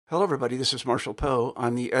Hello, everybody. This is Marshall Poe.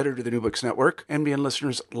 I'm the editor of the New Books Network. NBN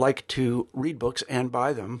listeners like to read books and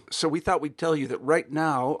buy them. So we thought we'd tell you that right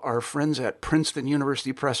now, our friends at Princeton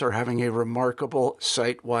University Press are having a remarkable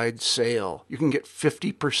site-wide sale. You can get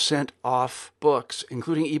 50% off books,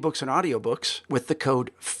 including ebooks and audiobooks, with the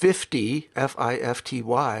code 50,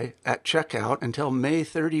 F-I-F-T-Y, at checkout until May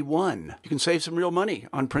 31. You can save some real money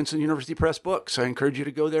on Princeton University Press books. I encourage you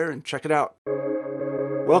to go there and check it out.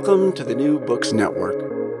 Welcome to the New Books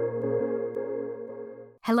Network.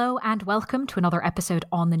 Hello and welcome to another episode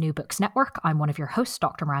on the New Books Network. I'm one of your hosts,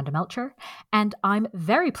 Dr. Miranda Melcher, and I'm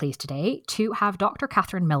very pleased today to have Dr.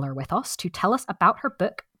 Katharine Millar with us to tell us about her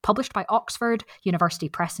book published by Oxford University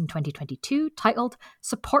Press in 2022 titled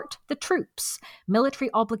Support the Troops,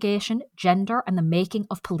 Military Obligation, Gender and the Making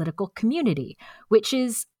of Political Community, which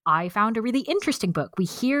is, I found, a really interesting book. We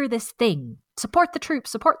hear this thing, support the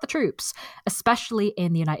troops, especially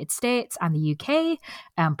in the United States and the UK,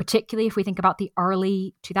 particularly if we think about the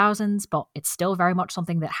early 2000s, but it's still very much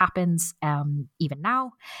something that happens even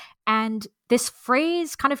now. And this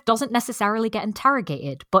phrase kind of doesn't necessarily get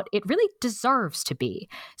interrogated, but it really deserves to be.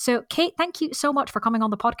 So, Kate, thank you so much for coming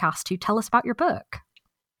on the podcast to tell us about your book.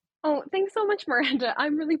 Oh, thanks so much, Miranda.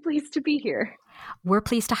 I'm really pleased to be here. We're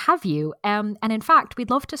pleased to have you. And in fact,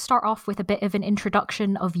 we'd love to start off with a bit of an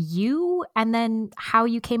introduction of you and then how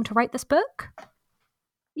you came to write this book.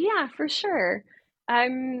 Yeah, for sure.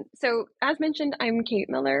 So as mentioned, I'm Kate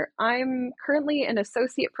Millar. I'm currently an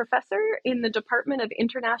associate professor in the Department of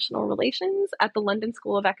International Relations at the London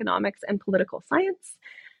School of Economics and Political Science.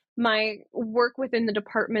 My work within the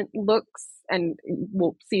department looks, and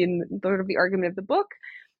we'll see in sort of the argument of the book,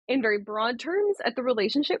 in very broad terms, at the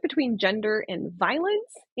relationship between gender and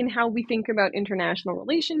violence in how we think about international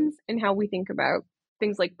relations and how we think about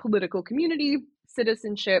things like political community,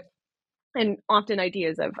 citizenship, and often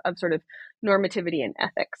ideas of sort of normativity and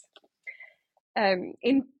ethics.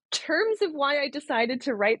 In terms of why I decided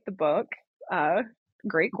to write the book,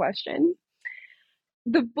 great question.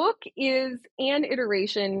 The book is an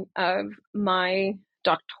iteration of my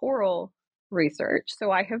doctoral research.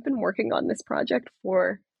 So I have been working on this project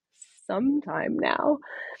for some time now.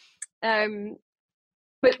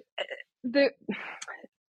 But the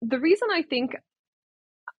reason I think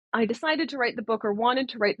I decided to write the book or wanted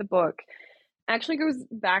to write the book actually goes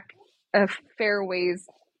back a fair ways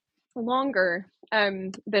longer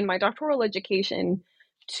than my doctoral education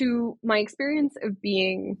to my experience of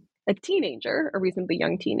being a teenager, a reasonably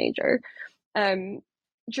young teenager,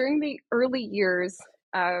 during the early years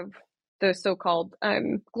of the so-called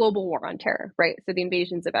global war on terror, right? So the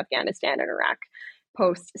invasions of Afghanistan and Iraq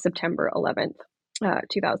post September 11th,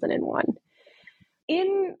 2001.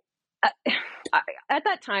 At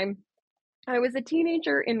that time, I was a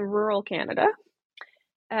teenager in rural Canada,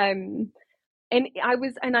 and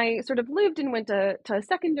I sort of lived and went to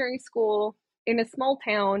secondary school in a small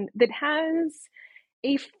town that has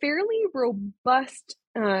a fairly robust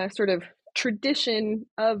sort of tradition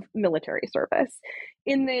of military service.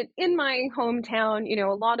 In my hometown,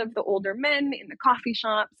 a lot of the older men in the coffee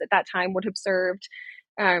shops at that time would have served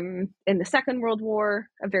in the Second World War,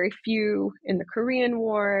 a very few in the Korean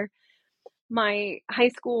War. My high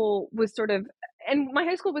school was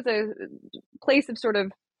a place of sort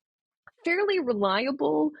of fairly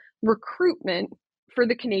reliable recruitment for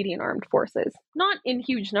the Canadian Armed Forces. Not in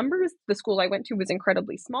huge numbers. The school I went to was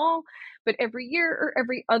incredibly small, but every year or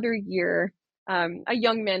every other year, a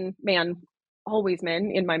young man, always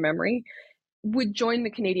men in my memory, would join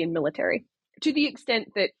the Canadian military to the extent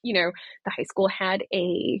that, the high school had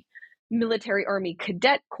a military army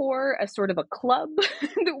cadet corps, a sort of a club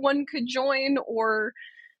that one could join, or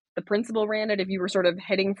the principal ran it. If you were sort of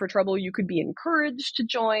heading for trouble, you could be encouraged to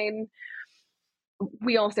join.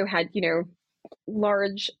 We also had,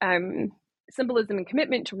 large symbolism and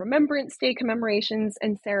commitment to Remembrance Day commemorations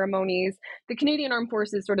and ceremonies. The Canadian Armed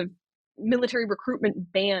Forces sort of military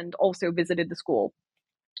recruitment band also visited the school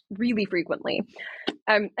really frequently.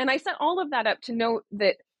 And I set all of that up to note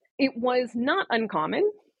that it was not uncommon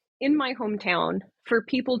in my hometown for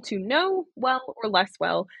people to know well or less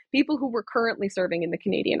well people who were currently serving in the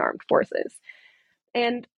Canadian Armed Forces.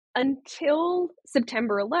 And until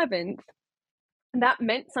September 11th, that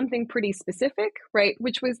meant something pretty specific, right?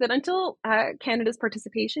 Which was that until Canada's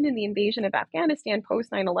participation in the invasion of Afghanistan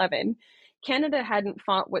post 9/11, Canada hadn't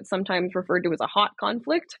fought what's sometimes referred to as a hot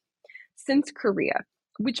conflict since Korea,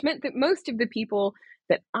 which meant that most of the people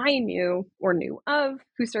that I knew or knew of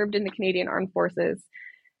who served in the Canadian Armed Forces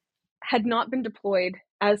had not been deployed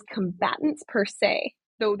as combatants per se,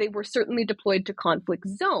 though they were certainly deployed to conflict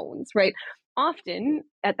zones, right? Often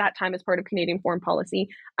at that time as part of Canadian foreign policy,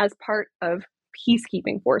 as part of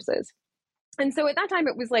peacekeeping forces. And so at that time,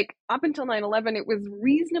 it was like, up until 9/11, it was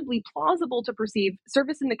reasonably plausible to perceive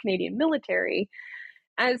service in the Canadian military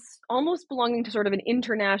as almost belonging to sort of an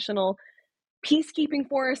international peacekeeping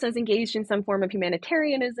force as engaged in some form of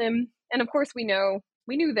humanitarianism. And of course, we know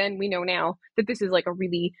now that this is like a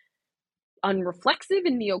really unreflexive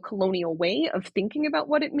and neo-colonial way of thinking about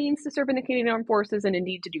what it means to serve in the Canadian Armed Forces and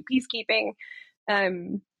indeed to do peacekeeping.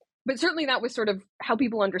 But certainly that was sort of how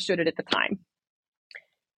people understood it at the time.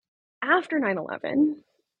 After 9/11,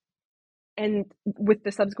 and with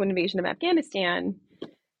the subsequent invasion of Afghanistan,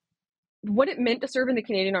 what it meant to serve in the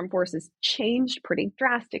Canadian Armed Forces changed pretty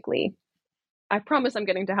drastically. I promise I'm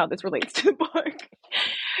getting to how this relates to the book.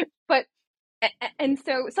 And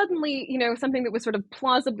so suddenly, something that was sort of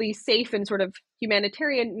plausibly safe and sort of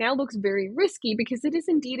humanitarian now looks very risky because it is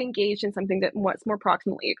indeed engaged in something that much more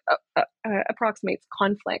approximates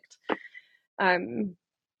conflict.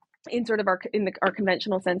 In sort of our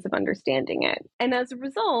conventional sense of understanding it. And as a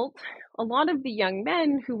result, a lot of the young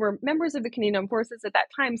men who were members of the Canadian Armed Forces at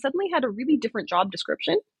that time suddenly had a really different job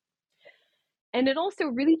description. And it also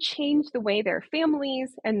really changed the way their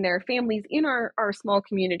families and their families in our small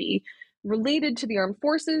community related to the armed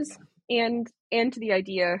forces and to the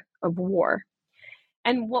idea of war.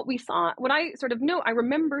 And what I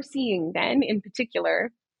remember seeing then in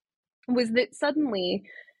particular was that suddenly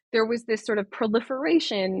there was this sort of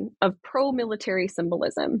proliferation of pro-military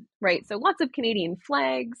symbolism, right? So lots of Canadian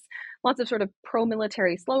flags, lots of sort of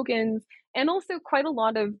pro-military slogans, and also quite a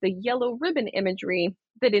lot of the yellow ribbon imagery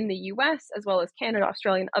that in the US, as well as Canada,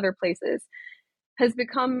 Australia, and other places, has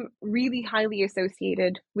become really highly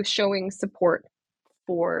associated with showing support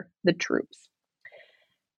for the troops.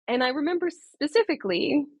 And I remember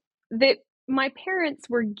specifically that my parents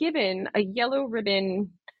were given a yellow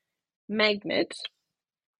ribbon magnet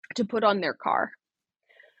to put on their car.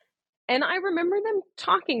 And I remember them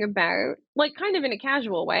talking about, like kind of in a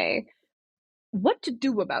casual way, what to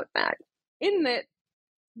do about that, in that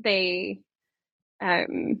they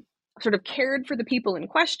sort of cared for the people in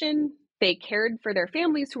question. They cared for their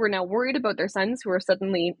families who were now worried about their sons who were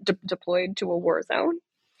suddenly deployed to a war zone.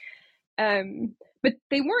 But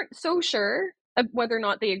they weren't so sure of whether or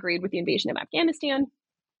not they agreed with the invasion of Afghanistan.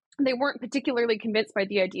 They weren't particularly convinced by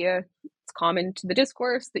the idea, it's common to the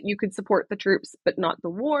discourse, that you could support the troops but not the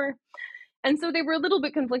war. And so they were a little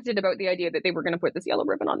bit conflicted about the idea that they were going to put this yellow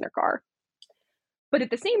ribbon on their car. But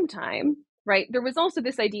at the same time, right, there was also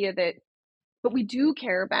this idea that, but we do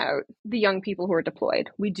care about the young people who are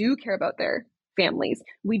deployed. We do care about their families.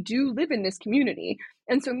 We do live in this community.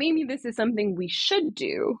 And so maybe this is something we should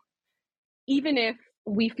do, even if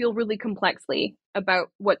we feel really complexly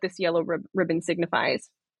about what this yellow ribbon signifies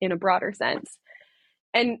in a broader sense.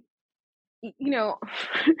 And,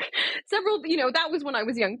 that was when I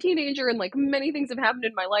was a young teenager, and like many things have happened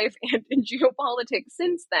in my life and in geopolitics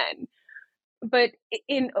since then. But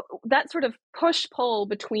in that sort of push-pull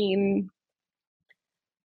between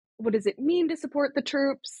what does it mean to support the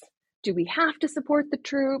troops? Do we have to support the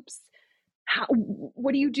troops?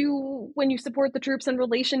 What do you do when you support the troops in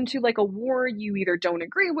relation to like a war you either don't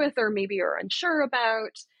agree with or maybe are unsure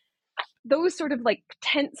about? Those sort of like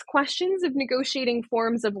tense questions of negotiating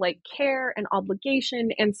forms of like care and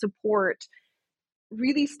obligation and support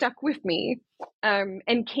really stuck with me,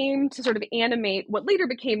 and came to sort of animate what later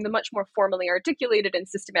became the much more formally articulated and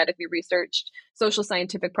systematically researched social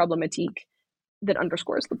scientific problematique that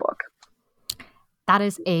underscores the book. That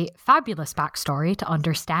is a fabulous backstory to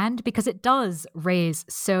understand, because it does raise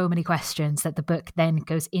so many questions that the book then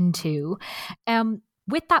goes into.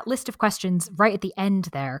 With that list of questions right at the end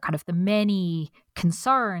there, kind of the many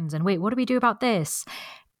concerns and wait, what do we do about this?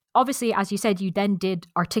 Obviously, as you said, you then did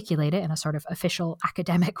articulate it in a sort of official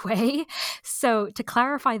academic way. So to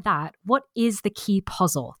clarify that, what is the key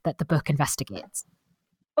puzzle that the book investigates?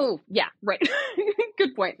 Oh, yeah, right.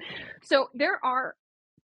 Good point. So there are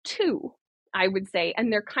two, I would say,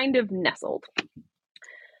 and they're kind of nestled.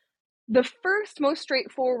 The first, most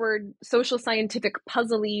straightforward social scientific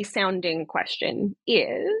puzzly sounding question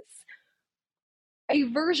is a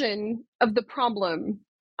version of the problem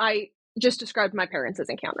I just described my parents as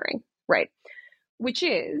encountering, right? Which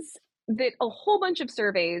is that a whole bunch of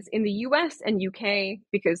surveys in the US and UK,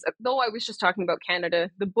 because though I was just talking about Canada,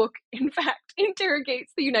 the book, in fact,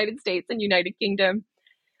 interrogates the United States and United Kingdom.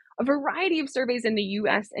 A variety of surveys in the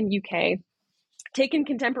US and UK taken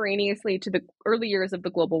contemporaneously to the early years of the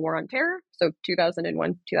global war on terror, so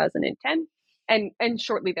 2001, 2010, and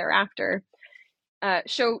shortly thereafter,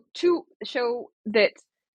 show that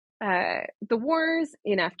the wars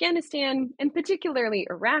in Afghanistan, and particularly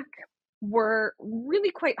Iraq, were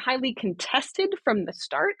really quite highly contested from the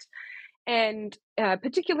start, and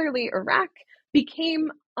particularly Iraq,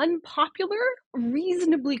 became unpopular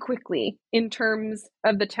reasonably quickly in terms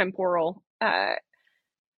of the temporal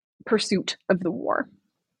pursuit of the war.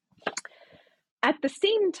 At the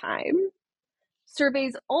same time,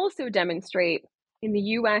 surveys also demonstrate in the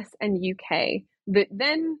US and UK that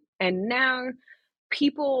then and now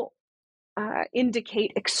people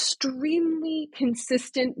indicate extremely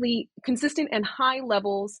consistent and high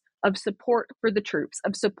levels of support for the troops,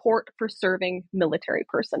 of support for serving military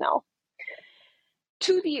personnel,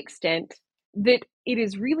 to the extent that it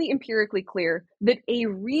is really empirically clear that a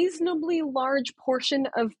reasonably large portion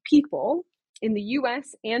of people in the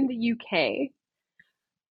US and the UK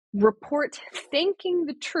report thanking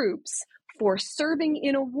the troops for serving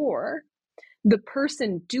in a war the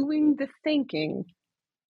person doing the thanking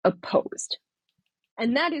opposed.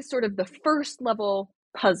 And that is sort of the first level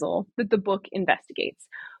puzzle that the book investigates.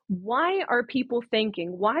 Why are people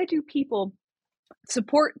thanking? Why do people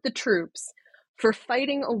support the troops for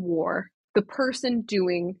fighting a war the person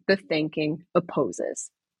doing the thanking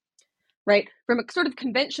opposes? Right? From a sort of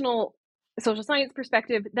conventional social science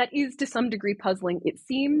perspective, that is to some degree puzzling, it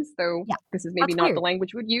seems, though this is maybe not weird. The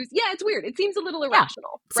language we'd use. Yeah, it's weird. It seems a little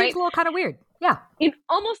irrational. It seems a little kind of weird. Yeah. In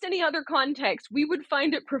almost any other context, we would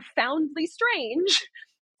find it profoundly strange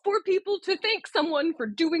for people to thank someone for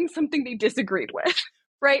doing something they disagreed with,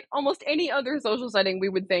 right? Almost any other social setting, we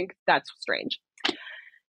would think that's strange.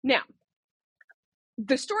 Now,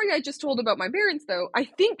 the story I just told about my parents, though, I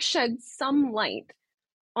think sheds some light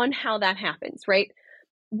on how that happens, right?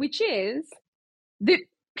 Which is that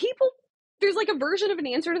people, there's like a version of an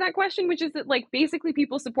answer to that question, which is that like basically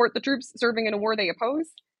people support the troops serving in a war they oppose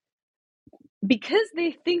because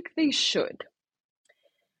they think they should.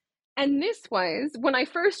 And this was, when I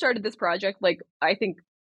first started this project, like I think,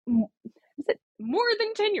 was it more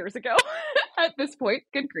than 10 years ago at this point,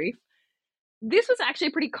 good grief. This was actually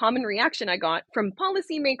a pretty common reaction I got from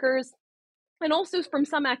policymakers and also from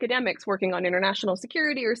some academics working on international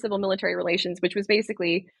security or civil military relations, which was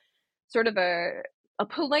basically sort of a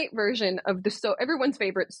polite version of the everyone's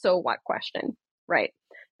favorite so what question, right?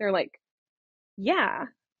 They're like, yeah,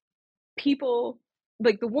 people,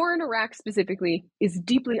 like the war in Iraq specifically is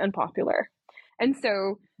deeply unpopular. And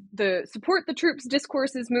so the support the troops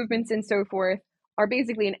discourses, movements, and so forth are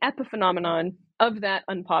basically an epiphenomenon of that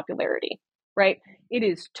unpopularity, right? It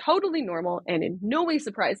is totally normal and in no way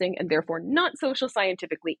surprising and therefore not social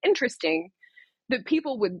scientifically interesting that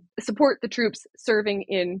people would support the troops serving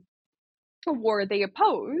in a war they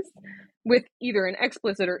oppose with either an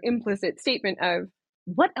explicit or implicit statement of,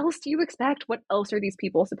 what else do you expect? What else are these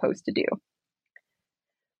people supposed to do?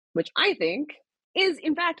 Which I think is,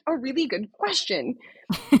 in fact, a really good question.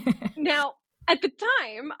 Now, at the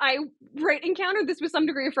time, I encountered this with some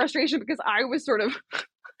degree of frustration because I was sort of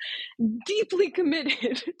deeply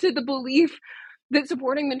committed to the belief that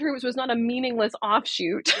supporting the troops was not a meaningless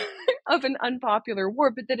offshoot of an unpopular war,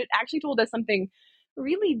 but that it actually told us something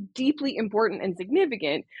really deeply important and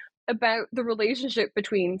significant about the relationship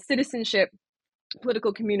between citizenship,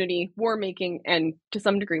 political community, war making, and to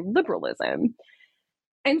some degree liberalism.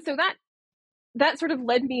 And so that sort of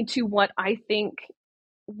led me to what I think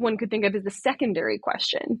one could think of as the secondary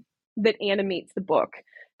question that animates the book,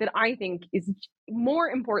 that I think is more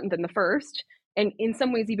important than the first, and in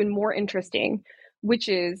some ways even more interesting, which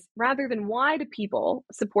is, rather than why do people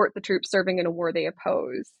support the troops serving in a war they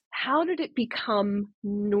oppose, how did it become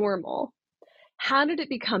normal? How did it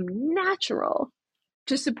become natural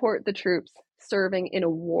to support the troops serving in a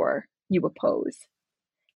war you oppose?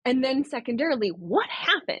 And then secondarily, what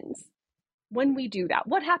happens when we do that?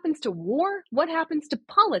 What happens to war? What happens to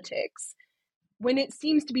politics when it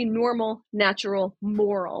seems to be normal, natural,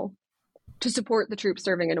 moral to support the troops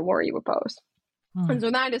serving in a war you oppose? And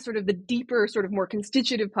so that is sort of the deeper, sort of more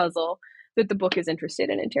constitutive puzzle that the book is interested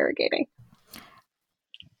in interrogating.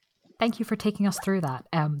 Thank you for taking us through that.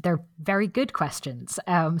 They're very good questions.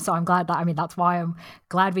 So I'm glad that's why I'm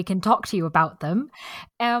glad we can talk to you about them.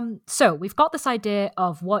 So we've got this idea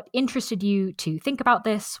of what interested you to think about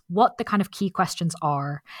this, what the kind of key questions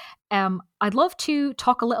are. I'd love to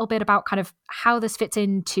talk a little bit about kind of how this fits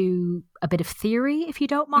into a bit of theory, if you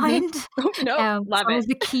don't mind. Love some it. of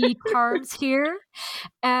the key terms here.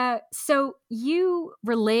 So you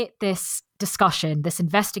relate this discussion, this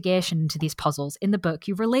investigation into these puzzles in the book,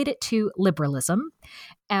 you relate it to liberalism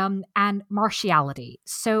and martiality.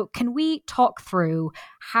 So can we talk through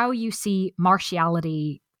how you see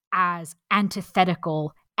martiality as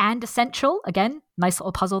antithetical and essential? Again, nice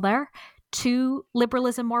little puzzle there, to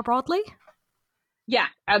liberalism more broadly? Yeah,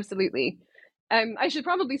 absolutely. I should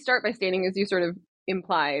probably start by stating, as you sort of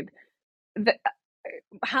implied, that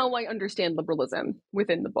how I understand liberalism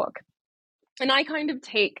within the book. And I kind of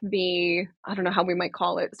take the, I don't know how we might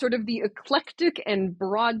call it, sort of the eclectic and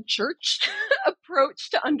broad church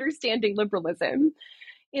approach to understanding liberalism,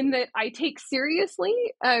 in that I take seriously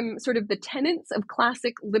sort of the tenets of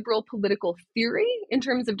classic liberal political theory in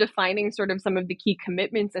terms of defining sort of some of the key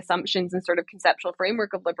commitments, assumptions, and sort of conceptual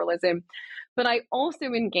framework of liberalism. But I also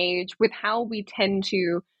engage with how we tend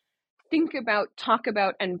to think about, talk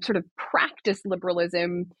about, and sort of practice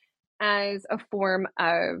liberalism as a form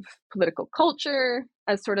of political culture,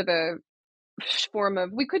 as sort of a form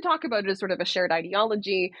of, we could talk about it as sort of a shared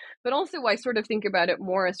ideology, but also I sort of think about it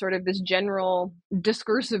more as sort of this general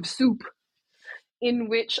discursive soup in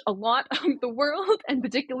which a lot of the world, and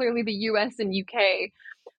particularly the US and UK,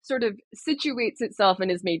 sort of situates itself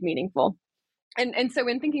and is made meaningful. And so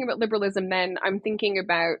in thinking about liberalism, then I'm thinking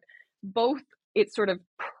about both its sort of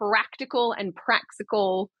practical and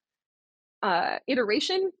praxical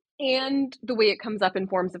iteration, and the way it comes up in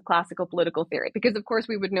forms of classical political theory. Because of course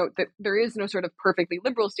we would note that there is no sort of perfectly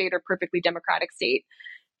liberal state or perfectly democratic state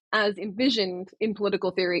as envisioned in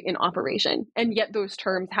political theory in operation. And yet those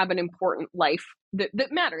terms have an important life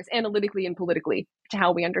that matters analytically and politically to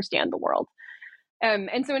how we understand the world.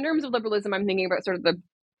 And so in terms of liberalism, I'm thinking about sort of the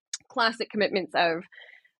classic commitments of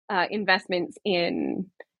investments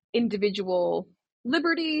in individual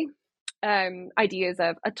liberty, ideas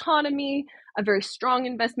of autonomy, a very strong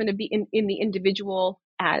investment of in the individual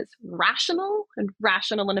as rational in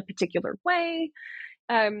a particular way,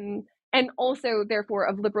 and also therefore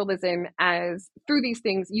of liberalism as, through these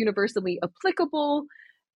things, universally applicable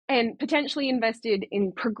and potentially invested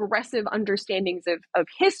in progressive understandings of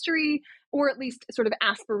history, or at least sort of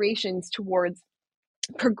aspirations towards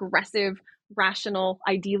progressive, rational,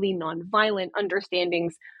 ideally nonviolent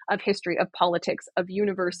understandings of history, of politics, of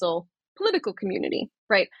universal political community,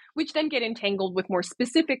 right? Which then get entangled with more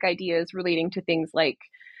specific ideas relating to things like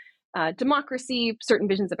democracy, certain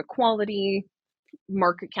visions of equality,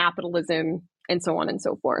 market capitalism, and so on and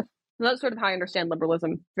so forth. And that's sort of how I understand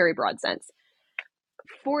liberalism, very broad sense.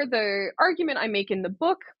 For the argument I make in the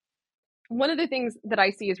book, one of the things that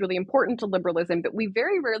I see is really important to liberalism that we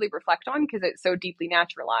very rarely reflect on because it's so deeply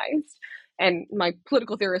naturalized, and my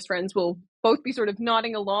political theorist friends will both be sort of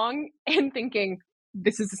nodding along and thinking,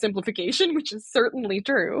 this is a simplification, which is certainly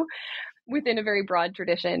true within a very broad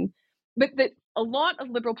tradition, but that a lot of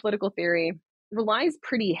liberal political theory relies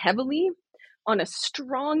pretty heavily on a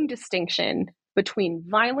strong distinction between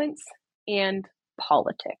violence and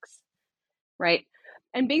politics, right?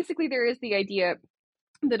 And basically there is the idea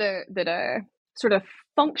that a sort of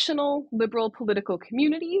functional liberal political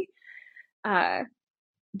community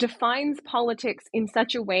defines politics in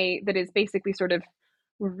such a way that is basically sort of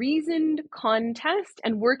reasoned contest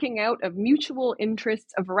and working out of mutual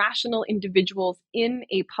interests of rational individuals in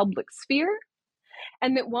a public sphere.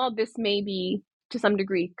 And that while this may be to some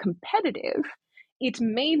degree competitive, it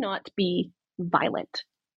may not be violent,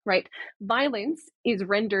 right? Violence is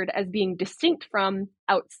rendered as being distinct from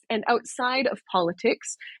and outside of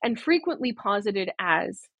politics, and frequently posited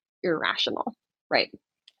as irrational, right?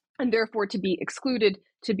 And therefore to be excluded,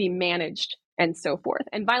 to be managed, and so forth.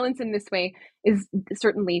 And violence in this way is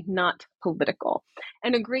certainly not political.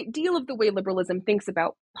 And a great deal of the way liberalism thinks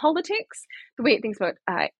about politics, the way it thinks about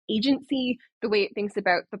agency, the way it thinks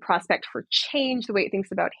about the prospect for change, the way it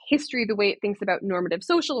thinks about history, the way it thinks about normative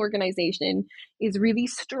social organization, is really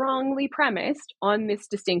strongly premised on this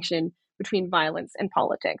distinction between violence and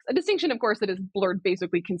politics. A distinction, of course, that is blurred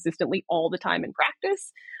basically consistently all the time in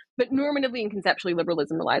practice, but normatively and conceptually,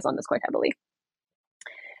 liberalism relies on this quite heavily.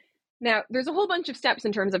 Now, there's a whole bunch of steps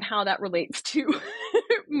in terms of how that relates to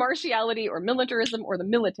martiality or militarism or the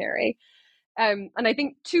military. And I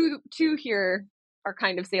think two here are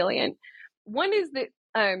kind of salient. One is that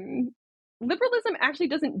liberalism actually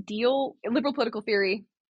doesn't deal, liberal political theory,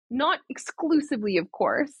 not exclusively, of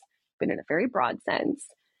course, but in a very broad sense,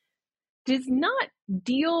 does not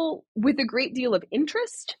deal with a great deal of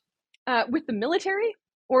interest with the military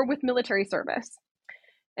or with military service.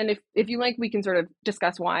 And if you like, we can sort of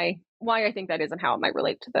discuss why I think that is and how it might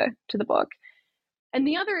relate to the book. And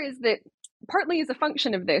the other is that partly as a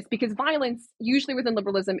function of this, because violence usually within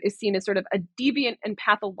liberalism is seen as sort of a deviant and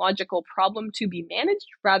pathological problem to be managed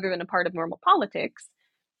rather than a part of normal politics.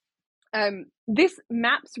 This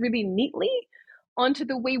maps really neatly onto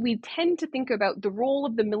the way we tend to think about the role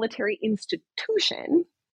of the military institution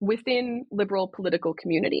within liberal political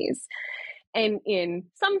communities. And in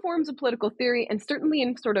some forms of political theory, and certainly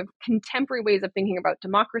in sort of contemporary ways of thinking about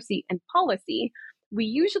democracy and policy, we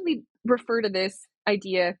usually refer to this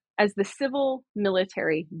idea as the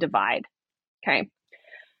civil-military divide, okay?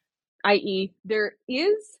 i.e., there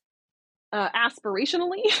is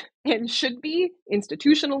aspirationally and should be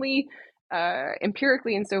institutionally,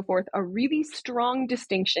 empirically, and so forth, a really strong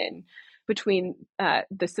distinction between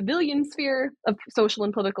the civilian sphere of social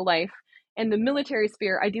and political life and the military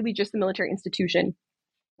sphere, ideally just the military institution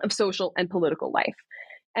of social and political life.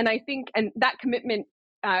 And I think, and that commitment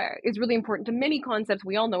is really important to many concepts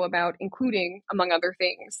we all know about, including, among other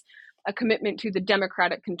things, a commitment to the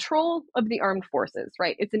democratic control of the armed forces,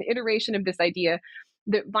 right? It's an iteration of this idea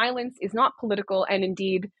that violence is not political, and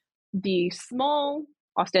indeed the small,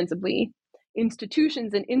 ostensibly,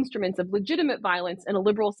 institutions and instruments of legitimate violence in a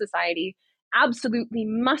liberal society absolutely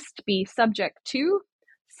must be subject to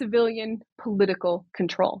civilian political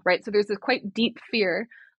control, right? So there's a quite deep fear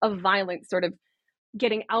of violence sort of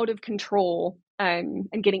getting out of control and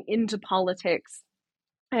getting into politics,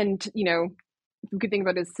 and, you know, you could think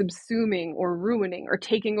about it as subsuming or ruining or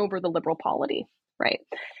taking over the liberal polity, right?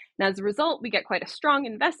 And as a result, we get quite a strong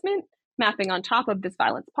investment mapping on top of this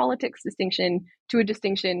violence politics distinction to a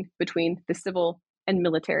distinction between the civil and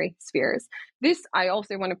military spheres. This, I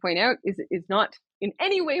also want to point out, is not in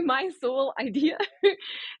any way my sole idea.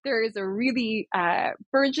 There is a really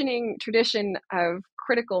burgeoning tradition of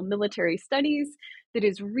critical military studies that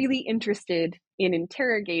is really interested in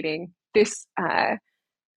interrogating this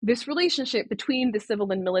relationship between the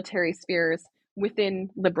civil and military spheres within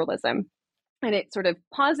liberalism. And it sort of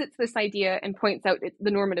posits this idea and points out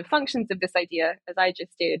the normative functions of this idea, as I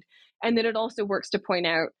just did. And then it also works to point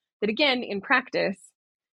out that, again, in practice,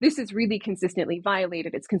 this is really consistently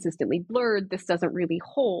violated. It's consistently blurred. This doesn't really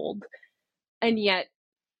hold. And yet,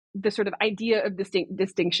 the sort of idea of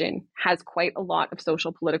distinction has quite a lot of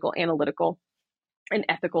social, political, analytical, and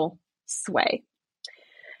ethical sway.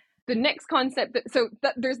 The next concept,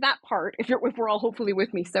 there's that part, if we're all hopefully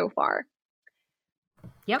with me so far.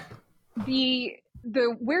 Yep. The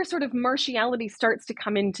where sort of martiality starts to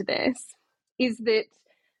come into this is that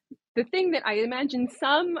the thing that I imagine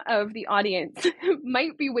some of the audience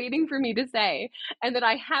might be waiting for me to say, and that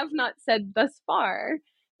I have not said thus far,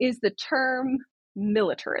 is the term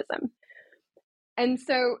militarism. And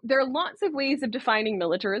so there are lots of ways of defining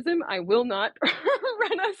militarism. I will not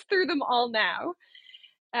run us through them all now.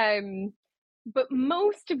 But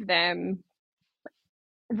most of them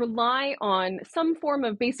rely on some form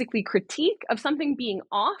of basically critique of something being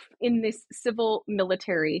off in this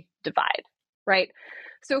civil-military divide, right?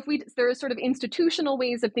 So there are sort of institutional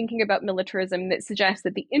ways of thinking about militarism that suggest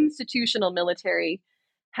that the institutional military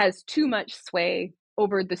has too much sway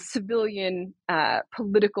over the civilian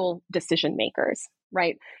political decision makers,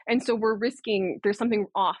 right? And so there's something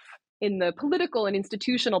off in the political and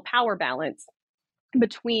institutional power balance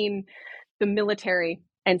between the military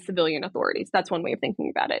and civilian authorities. That's one way of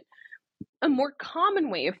thinking about it. A more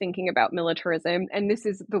common way of thinking about militarism, and this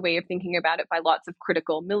is the way of thinking about it by lots of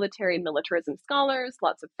critical military and militarism scholars,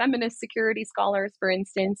 lots of feminist security scholars, for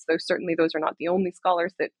instance, though certainly those are not the only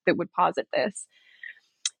scholars that would posit this,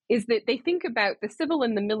 is that they think about the civil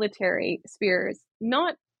and the military spheres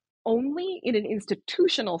not only in an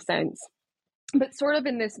institutional sense, but sort of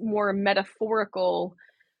in this more metaphorical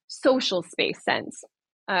social space sense.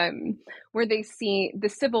 Where they see the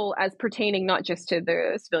civil as pertaining not just to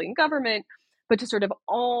the civilian government, but to sort of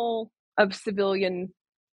all of civilian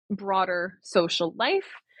broader social life.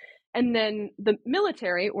 And then the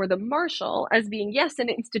military or the martial as being, yes, an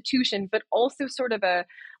institution, but also sort of a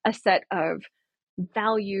set of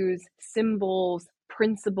values, symbols,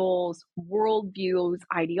 principles, worldviews,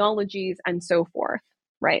 ideologies, and so forth,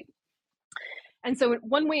 right? And so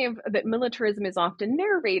one way that militarism is often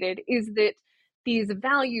narrated is that these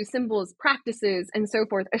values, symbols, practices, and so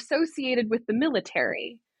forth associated with the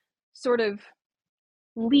military sort of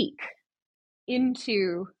leak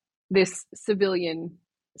into this civilian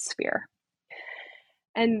sphere.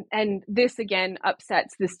 And this, again,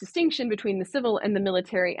 upsets this distinction between the civil and the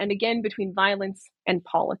military, and again, between violence and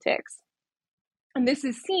politics. And this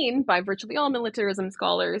is seen by virtually all militarism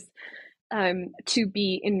scholars to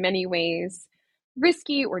be, in many ways,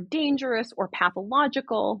 risky or dangerous or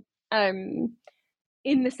pathological,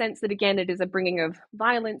 in the sense that, again, it is a bringing of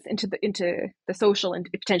violence into the social and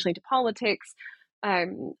potentially into politics,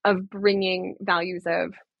 of bringing values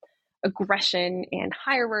of aggression and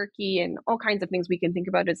hierarchy and all kinds of things we can think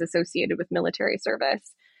about as associated with military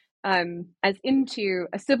service, as into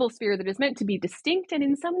a civil sphere that is meant to be distinct and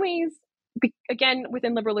in some ways, again,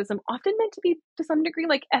 within liberalism, often meant to be to some degree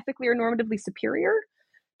like ethically or normatively superior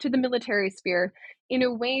to the military sphere in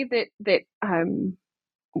a way that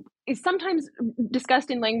is sometimes discussed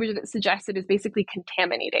in language that suggests it is basically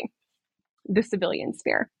contaminating the civilian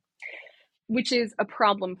sphere, which is a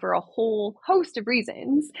problem for a whole host of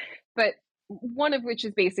reasons but one of which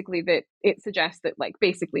is basically that it suggests that, like,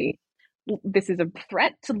 basically this is a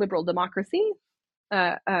threat to liberal democracy,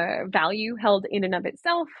 a value held in and of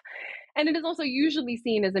itself. And it is also usually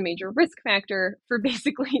seen as a major risk factor for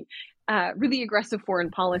basically really aggressive foreign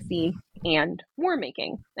policy and war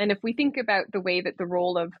making. And if we think about the way that the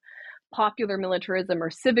role of popular militarism or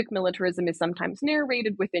civic militarism is sometimes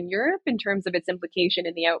narrated within Europe in terms of its implication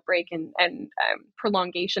in the outbreak and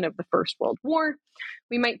prolongation of the First World War,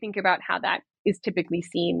 we might think about how that is typically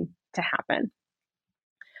seen to happen.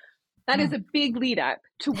 That is a big lead up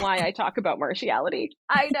to why I talk about martiality.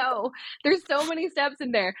 I know there's so many steps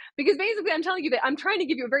in there, because basically I'm telling you that I'm trying to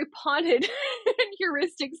give you a very potted and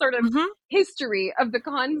heuristic sort of history of the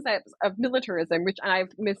concepts of militarism, which I've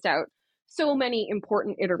missed out so many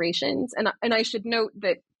important iterations. And I should note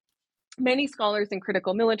that many scholars in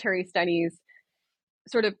critical military studies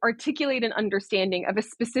sort of articulate an understanding of a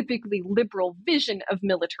specifically liberal vision of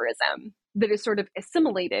militarism that is sort of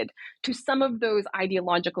assimilated to some of those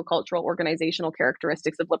ideological, cultural, organizational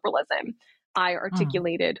characteristics of liberalism I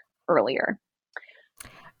articulated earlier.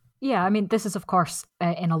 Yeah, I mean, this is, of course,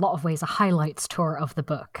 in a lot of ways, a highlights tour of the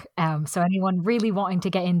book. So anyone really wanting to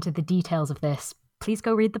get into the details of this, please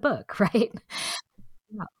go read the book, right?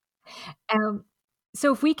 Yeah.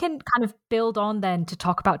 So if we can kind of build on then to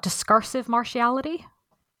talk about discursive martiality.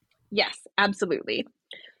 Yes, absolutely.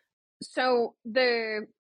 So there's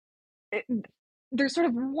sort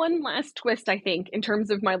of one last twist, I think, in terms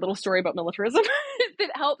of my little story about militarism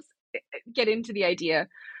that helps get into the idea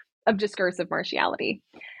of discursive martiality.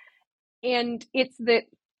 And it's that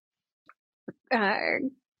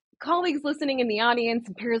colleagues listening in the audience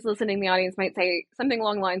and peers listening in the audience might say something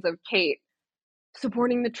along the lines of, Kate,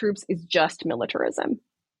 supporting the troops is just militarism,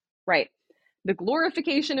 right? The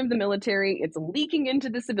glorification of the military, it's leaking into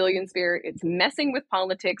the civilian sphere, it's messing with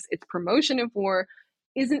politics, it's promotion of war,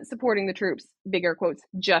 isn't supporting the troops, big air quotes,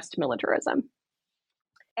 just militarism.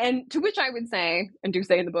 And to which I would say, and do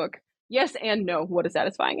say in the book, yes and no, what a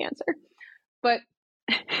satisfying answer. But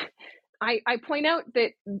I point out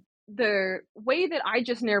that the way that I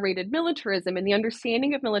just narrated militarism and the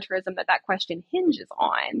understanding of militarism that question hinges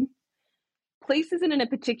on places it in a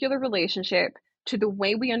particular relationship to the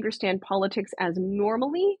way we understand politics as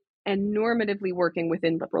normally and normatively working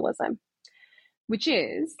within liberalism, which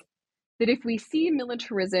is that if we see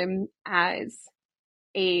militarism as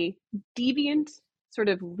a deviant sort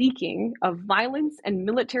of leaking of violence and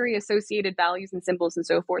military associated values and symbols and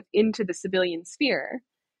so forth into the civilian sphere,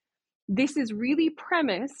 this is really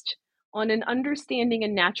premised on an understanding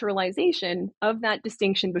and naturalization of that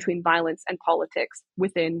distinction between violence and politics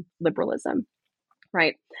within liberalism,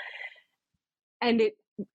 right? And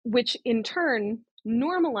which in turn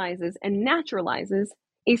normalizes and naturalizes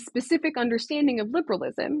a specific understanding of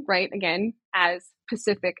liberalism, right? Again, as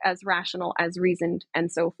pacific, as rational, as reasoned,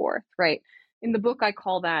 and so forth, right? In the book, I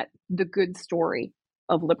call that the good story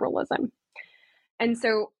of liberalism. And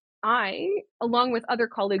so I, along with other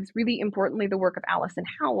colleagues, really importantly, the work of Alison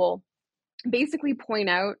Howell, basically point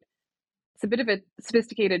out, it's a bit of a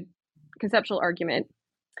sophisticated conceptual argument,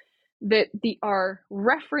 that our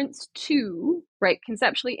reference to, right,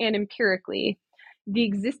 conceptually and empirically, the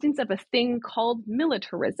existence of a thing called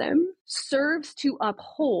militarism serves to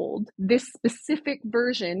uphold this specific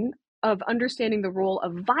version of understanding the role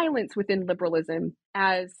of violence within liberalism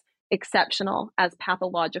as exceptional, as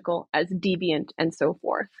pathological, as deviant, and so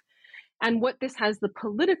forth. And what this has the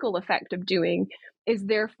political effect of doing is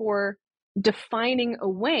therefore defining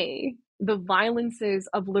away the violences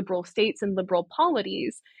of liberal states and liberal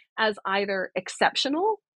polities as either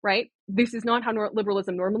exceptional, right? This is not how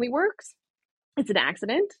liberalism normally works. It's an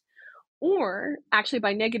accident. Or actually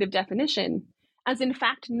by negative definition, as in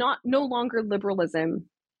fact no longer liberalism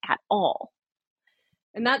at all.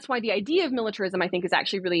 And that's why the idea of militarism, I think, is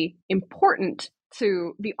actually really important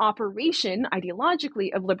to the operation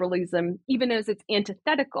ideologically of liberalism, even as it's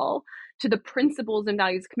antithetical to the principles and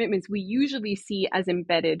values commitments we usually see as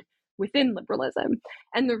embedded within liberalism.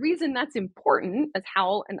 And the reason that's important, as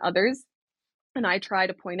Howell and others and I try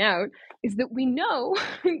to point out, is that we know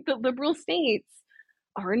that liberal states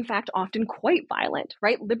are in fact often quite violent,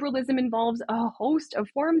 right? Liberalism involves a host of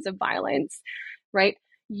forms of violence, right?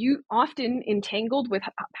 You often entangled with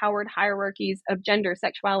powered hierarchies of gender,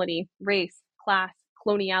 sexuality, race, class,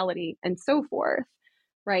 coloniality, and so forth,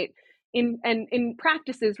 right? In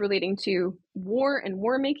practices relating to war and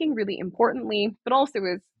war making, really importantly, but also,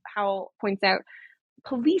 as Howell points out,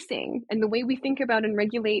 policing and the way we think about and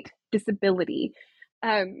regulate disability,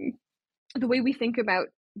 the way we think about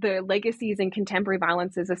the legacies and contemporary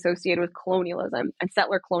violences associated with colonialism and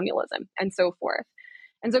settler colonialism and so forth.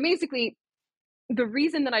 And so basically, the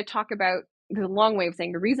reason that I talk about, the long way of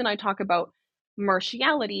saying, the reason I talk about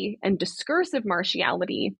martiality and discursive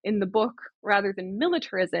martiality in the book rather than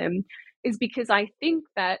militarism is because I think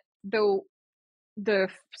that though the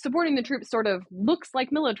supporting the troops sort of looks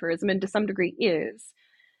like militarism and to some degree is,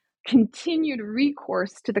 continued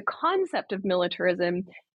recourse to the concept of militarism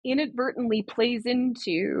inadvertently plays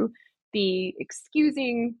into the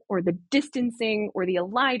excusing or the distancing or the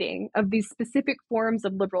eliding of these specific forms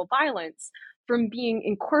of liberal violence from being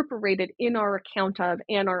incorporated in our account of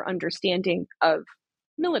and our understanding of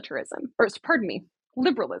militarism, or pardon me,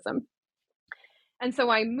 liberalism. And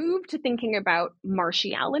so I moved to thinking about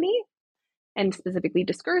martiality, and specifically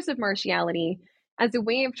discursive martiality, as a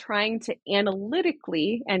way of trying to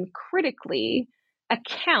analytically and critically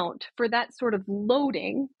account for that sort of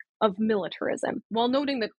loading of militarism, while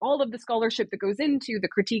noting that all of the scholarship that goes into the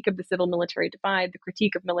critique of the civil-military divide, the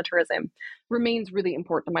critique of militarism, remains really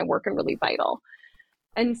important to my work and really vital.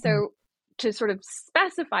 And so to sort of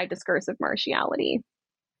specify discursive martiality,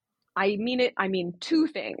 I mean two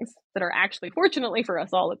things that are actually, fortunately for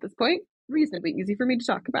us all at this point, reasonably easy for me to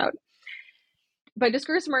talk about. By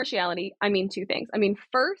discursive martiality, I mean two things. I mean,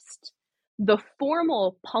 first, the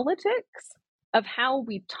formal politics of how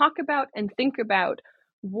we talk about and think about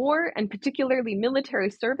war and particularly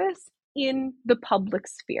military service in the public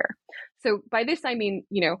sphere. So by this, I mean,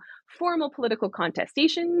 formal political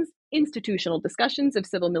contestations, institutional discussions of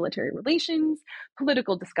civil-military relations,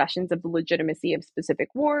 political discussions of the legitimacy of specific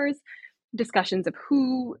wars, discussions of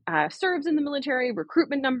who serves in the military,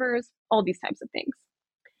 recruitment numbers, all these types of things.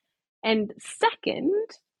 And second,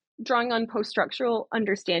 drawing on post-structural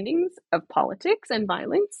understandings of politics and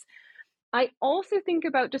violence, I also think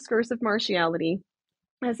about discursive martiality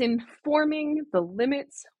as informing the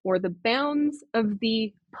limits or the bounds of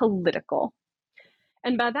the political.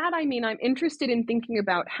 And by that, I mean I'm interested in thinking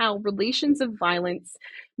about how relations of violence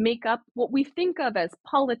make up what we think of as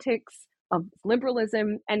politics, of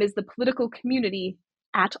liberalism, and as the political community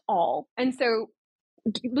at all. And so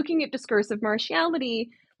looking at discursive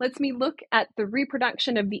martiality lets me look at the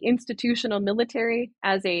reproduction of the institutional military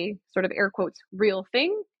as a sort of air quotes real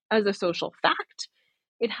thing, as a social fact.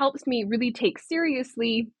 It helps me really take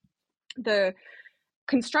seriously the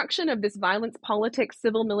construction of this violence politics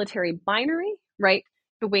civil military binary, right?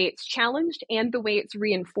 The way it's challenged and the way it's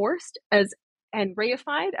reinforced and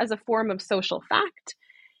reified as a form of social fact.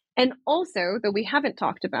 And also, though we haven't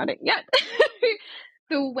talked about it yet,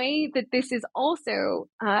 the way that this is also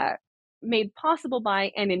made possible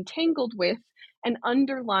by and entangled with an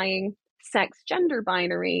underlying sex gender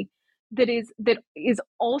binary that is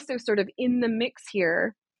also sort of in the mix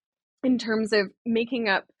here in terms of making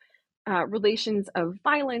up relations of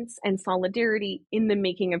violence and solidarity in the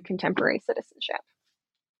making of contemporary citizenship.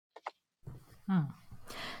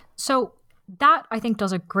 So that, I think,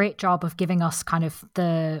 does a great job of giving us kind of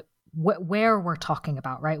the where we're talking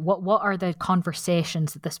about, right? What are the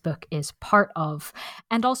conversations that this book is part of?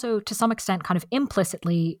 And also, to some extent, kind of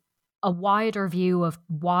implicitly, a wider view of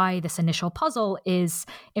why this initial puzzle is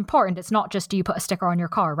important. It's not just, do you put a sticker on your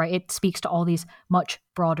car, right? It speaks to all these much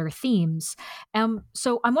broader themes.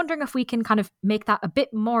 So I'm wondering if we can kind of make that a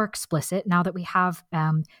bit more explicit now that we have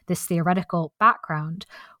this theoretical background.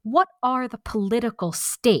 What are the political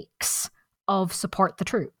stakes of Support the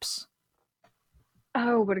Troops?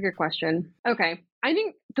 Oh, what a good question. Okay. I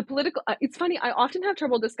think the political, it's funny, I often have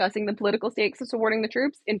trouble discussing the political stakes of supporting the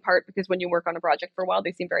troops, in part because when you work on a project for a while,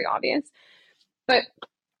 they seem very obvious. But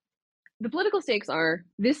the political stakes are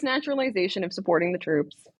this naturalization of supporting the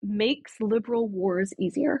troops makes liberal wars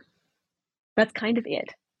easier. That's kind of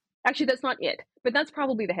it. Actually, that's not it, but that's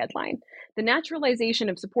probably the headline. The naturalization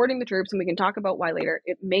of supporting the troops, and we can talk about why later,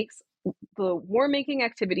 it makes the war-making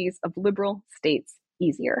activities of liberal states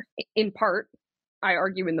easier. In part, I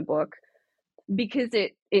argue in the book, because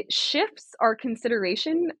it shifts our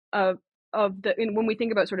consideration of when we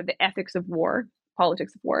think about sort of the ethics of war,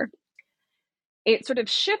 politics of war, it sort of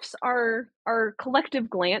shifts our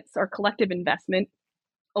collective glance, our collective investment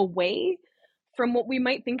away from what we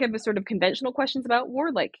might think of as sort of conventional questions about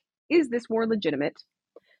war, like, is this war legitimate?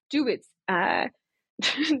 Do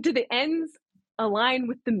the ends align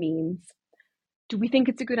with the means? Do we think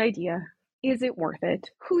it's a good idea? Is it worth it?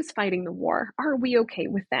 Who's fighting the war? Are we okay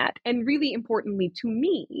with that? And really importantly to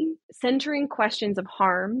me, centering questions of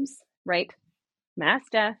harms, right? Mass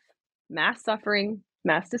death, mass suffering,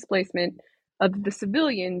 mass displacement of the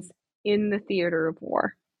civilians in the theater of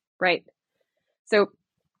war, right? So,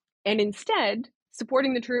 and instead,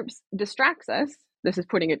 supporting the troops distracts us. This is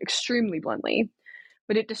putting it extremely bluntly,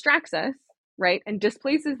 but it distracts us, right? And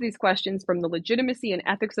displaces these questions from the legitimacy and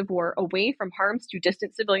ethics of war away from harms to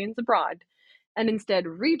distant civilians abroad and instead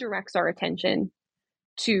redirects our attention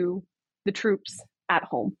to the troops at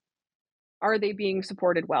home. Are they being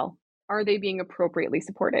supported well? Are they being appropriately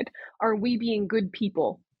supported? Are we being good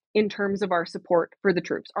people in terms of our support for the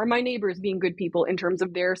troops? Are my neighbors being good people in terms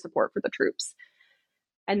of their support for the troops?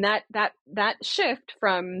 And that shift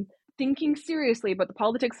from thinking seriously about the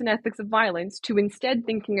politics and ethics of violence to instead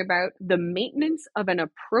thinking about the maintenance of an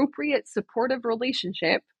appropriate supportive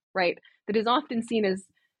relationship, right, that is often seen as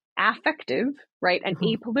affective, right, and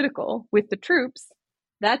apolitical with the troops,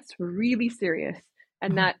 that's really serious.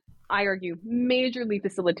 And that, I argue, majorly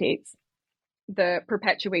facilitates the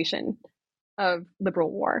perpetuation of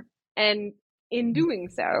liberal war. And in doing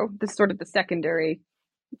so, this sort of the secondary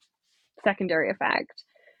effect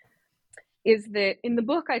is that in the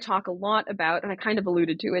book I talk a lot about, and I kind of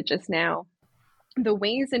alluded to it just now, the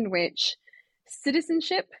ways in which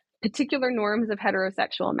citizenship, particular norms of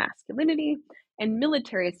heterosexual masculinity, and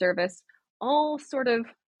military service all sort of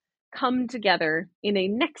come together in a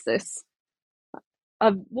nexus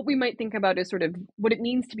of what we might think about as sort of what it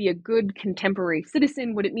means to be a good contemporary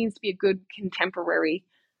citizen, what it means to be a good contemporary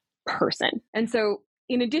person. And so,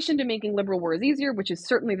 in addition to making liberal wars easier, which is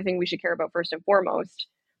certainly the thing we should care about first and foremost,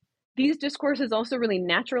 these discourses also really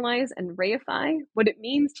naturalize and reify what it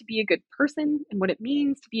means to be a good person and what it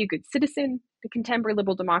means to be a good citizen in contemporary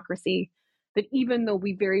liberal democracy, that even though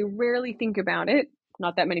we very rarely think about it,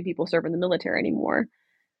 not that many people serve in the military anymore,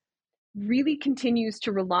 really continues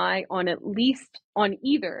to rely on at least on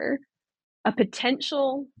either a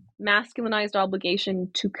potential masculinized obligation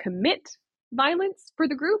to commit violence for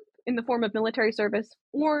the group in the form of military service,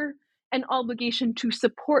 or an obligation to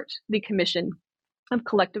support the commission of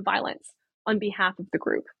collective violence on behalf of the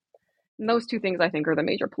group. And those two things, I think, are the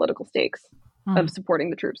major political stakes of supporting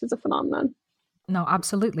the troops as a phenomenon. No,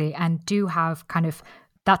 absolutely. And do have kind of,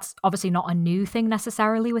 that's obviously not a new thing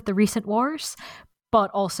necessarily with the recent wars,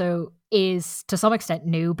 but also is to some extent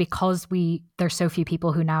new because there's so few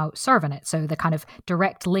people who now serve in it. So the kind of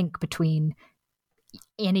direct link between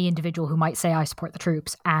any individual who might say I support the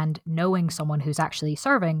troops and knowing someone who's actually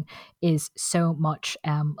serving is so much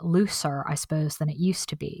looser, I suppose, than it used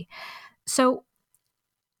to be. So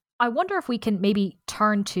I wonder if we can maybe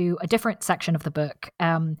turn to a different section of the book,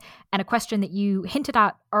 and a question that you hinted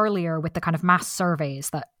at earlier with the kind of mass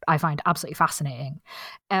surveys that I find absolutely fascinating.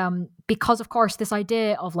 Because, of course, this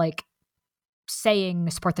idea of like saying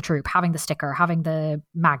support the troop, having the sticker, having the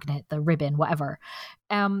magnet, the ribbon, whatever,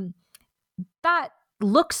 that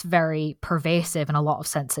looks very pervasive in a lot of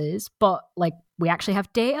senses, but like we actually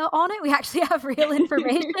have data on it. We actually have real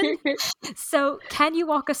information. So can you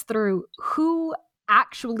walk us through who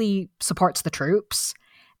actually supports the troops?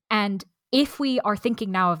 And if we are thinking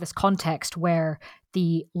now of this context where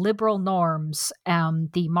the liberal norms,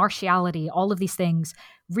 the martiality, all of these things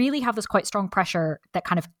really have this quite strong pressure that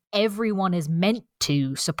kind of everyone is meant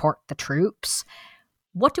to support the troops,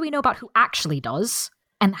 what do we know about who actually does?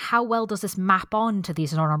 And how well does this map on to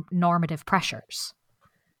these normative pressures?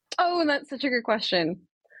 Oh, that's such a good question.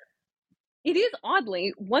 It is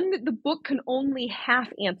oddly one that the book can only half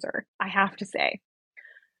answer, I have to say.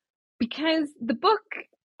 Because the book,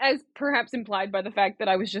 as perhaps implied by the fact that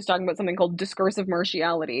I was just talking about something called discursive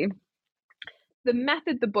martiality, the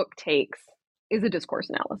method the book takes is a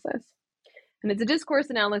discourse analysis. And it's a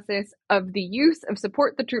discourse analysis of the use of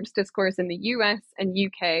support the troops discourse in the US and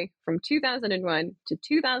UK from 2001 to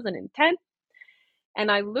 2010.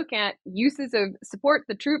 And I look at uses of support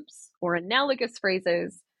the troops or analogous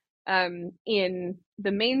phrases in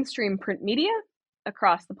the mainstream print media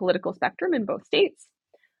across the political spectrum in both states.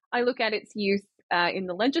 I look at its use in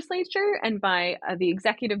the legislature and by the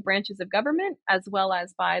executive branches of government, as well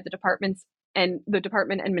as by the Department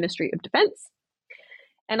and Ministry of Defense.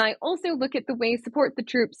 And I also look at the way support the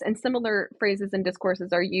troops and similar phrases and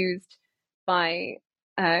discourses are used by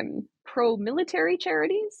pro-military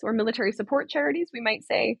charities or military support charities, we might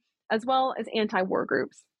say, as well as anti-war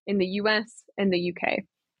groups in the US and the UK.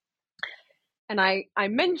 And I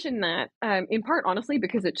mention that in part, honestly,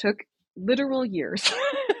 because it took literal years.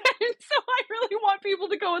 So I really want people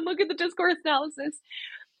to go and look at the discourse analysis.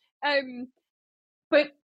 But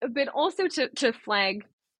also to flag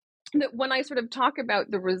that when I sort of talk about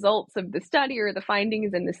the results of the study or the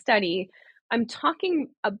findings in the study, I'm talking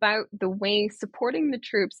about the way supporting the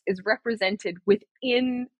troops is represented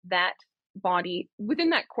within that body,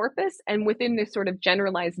 within that corpus, and within this sort of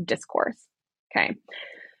generalized discourse. Okay.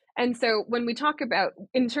 And so when we talk about,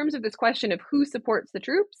 in terms of this question of who supports the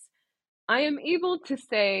troops, I am able to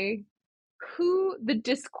say who the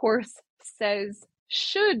discourse says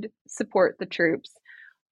should support the troops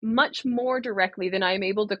much more directly than I am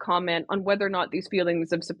able to comment on whether or not these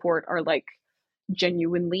feelings of support are like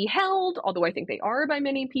genuinely held, although I think they are by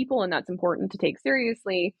many people, and that's important to take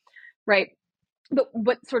seriously, right? But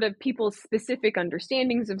what sort of people's specific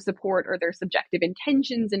understandings of support or their subjective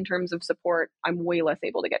intentions in terms of support, I'm way less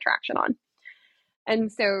able to get traction on.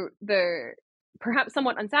 And so the perhaps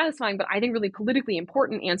somewhat unsatisfying, but I think really politically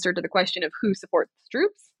important answer to the question of who supports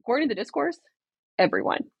troops, according to the discourse,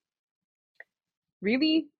 everyone.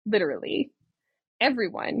 Really, literally,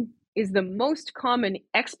 everyone is the most common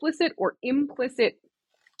explicit or implicit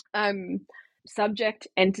subject,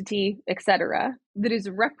 entity, etc., that is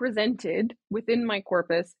represented within my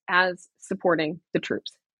corpus as supporting the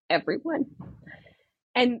troops. Everyone.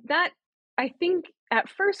 And that, I think, at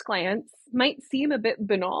first glance, might seem a bit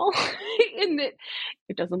banal in that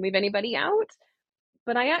it doesn't leave anybody out.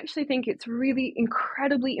 But I actually think it's really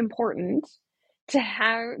incredibly important to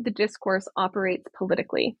how the discourse operates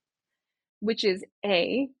politically, which is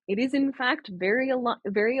it is in fact very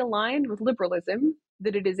aligned with liberalism,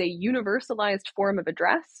 that it is a universalized form of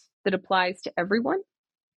address that applies to everyone.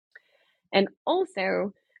 And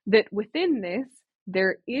also that within this,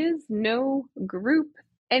 there is no group,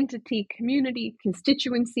 entity, community,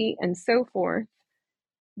 constituency, and so forth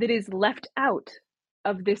that is left out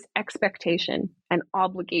of this expectation and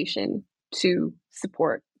obligation to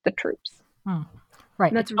support the troops.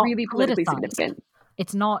 Right. And that's really politically significant.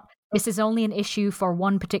 It's not, this is only an issue for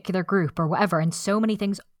one particular group or whatever, and so many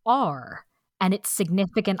things are. And it's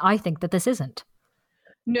significant, I think, that this isn't.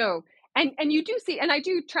 No. And you do see, and I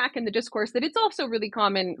do track in the discourse that it's also really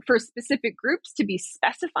common for specific groups to be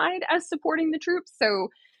specified as supporting the troops. So,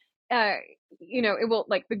 it will,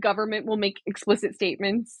 like, the government will make explicit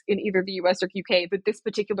statements in either the US or UK that this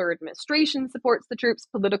particular administration supports the troops.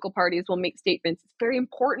 Political parties will make statements. It's very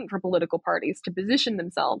important for political parties to position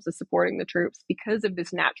themselves as supporting the troops because of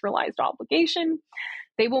this naturalized obligation.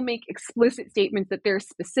 They will make explicit statements that their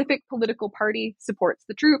specific political party supports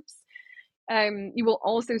the troops. You will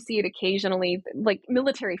also see it occasionally, like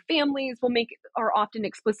military families are often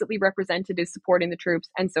explicitly represented as supporting the troops,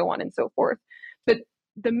 and so on and so forth. But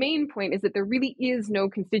the main point is that there really is no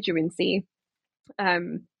constituency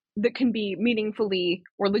that can be meaningfully,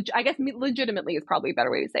 or I guess legitimately is probably a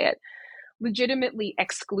better way to say it, legitimately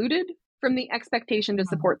excluded from the expectation to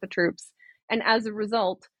support the troops. And as a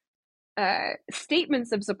result,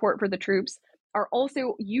 statements of support for the troops are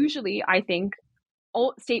also usually, I think,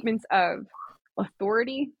 all statements of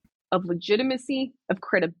authority, of legitimacy, of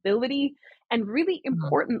credibility, and really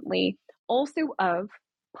importantly, also of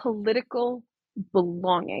political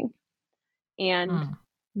belonging and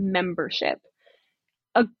membership.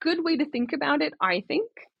 A good way to think about it, I think,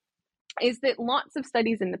 is that lots of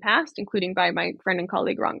studies in the past, including by my friend and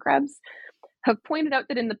colleague Ron Krebs, have pointed out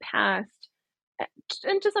that in the past,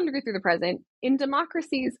 and to some degree through the present, in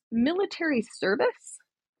democracies, military service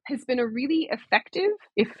has been a really effective,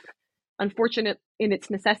 if unfortunate in its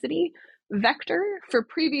necessity, vector for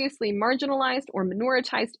previously marginalized or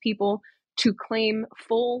minoritized people to claim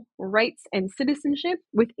full rights and citizenship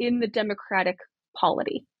within the democratic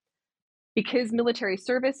polity, because military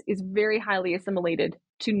service is very highly assimilated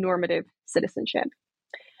to normative citizenship.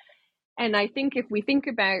 And I think if we think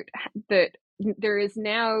about that, there is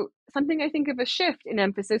now something I think of a shift in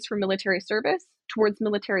emphasis for military service towards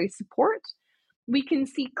military support. We can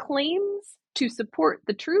see claims to support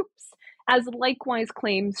the troops as likewise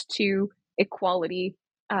claims to equality,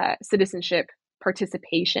 citizenship,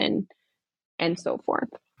 participation, and so forth.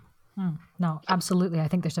 No, absolutely. I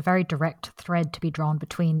think there's a very direct thread to be drawn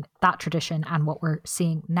between that tradition and what we're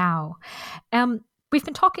seeing now. We've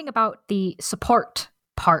been talking about the support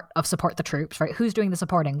part of support the troops, right? Who's doing the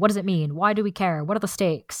supporting? What does it mean? Why do we care? What are the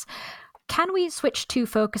stakes? Can we switch to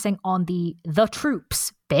focusing on the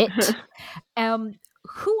troops bit?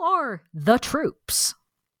 Who are the troops?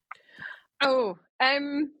 Oh,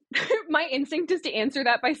 my instinct is to answer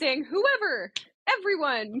that by saying whoever,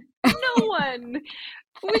 everyone, no one,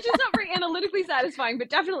 which is not very analytically satisfying, but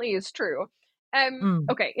definitely is true.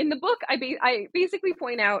 Okay, in the book, I basically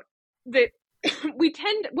point out that we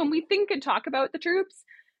tend, when we think and talk about the troops,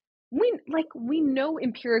 we know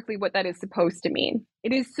empirically what that is supposed to mean.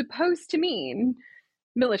 It is supposed to mean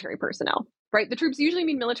military personnel, right? The troops usually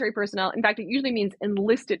mean military personnel. In fact, it usually means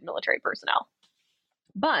enlisted military personnel.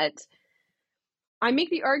 But I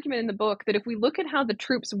make the argument in the book that if we look at how the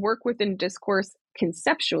troops work within discourse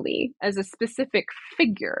conceptually as a specific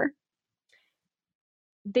figure,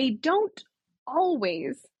 they don't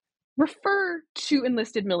always refer to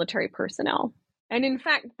enlisted military personnel. And in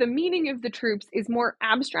fact, the meaning of the troops is more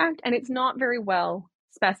abstract and it's not very well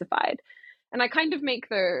specified. And I kind of make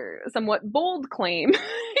the somewhat bold claim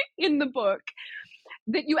in the book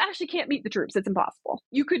that you actually can't meet the troops. It's impossible.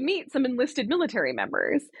 You could meet some enlisted military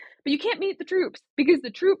members, but you can't meet the troops because the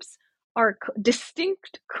troops are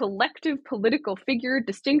distinct collective political figure,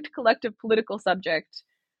 distinct collective political subject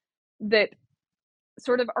that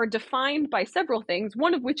sort of are defined by several things,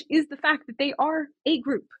 one of which is the fact that they are a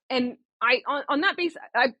group. And on that basis,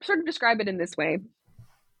 I sort of describe it in this way,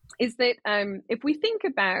 is that if we think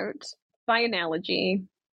about, by analogy,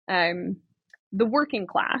 the working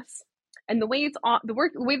class, and the way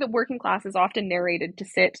the working class is often narrated to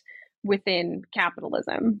sit within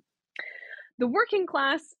capitalism. The working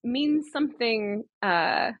class means something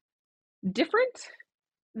different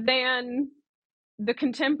than the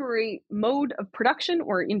contemporary mode of production,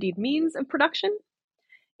 or indeed means of production.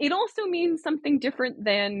 It also means something different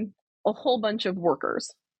than a whole bunch of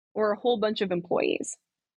workers or a whole bunch of employees,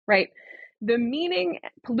 right? The meaning,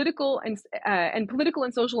 political and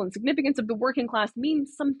social insignificance of the working class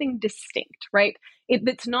means something distinct, right?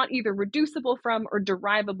 It's not either reducible from or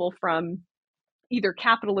derivable from either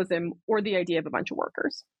capitalism or the idea of a bunch of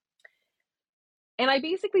workers. And I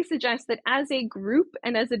basically suggest that as a group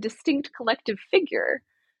and as a distinct collective figure,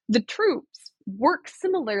 the troops work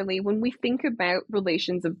similarly when we think about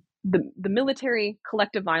relations of the military,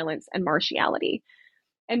 collective violence, and martiality.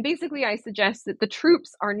 And basically, I suggest that the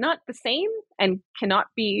troops are not the same and cannot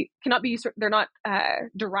be. They're not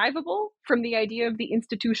derivable from the idea of the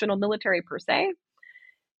institutional military per se.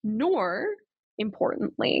 Nor,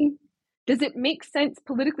 importantly, does it make sense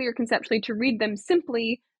politically or conceptually to read them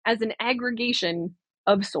simply as an aggregation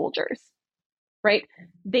of soldiers, right?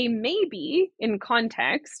 They may be, in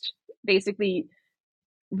context, basically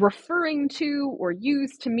referring to or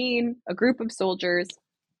used to mean a group of soldiers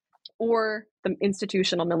or the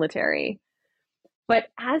institutional military. But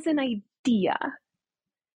as an idea,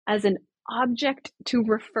 as an object to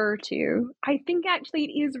refer to, I think actually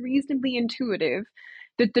it is reasonably intuitive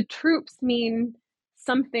that the troops mean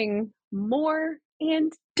something more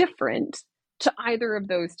and different to either of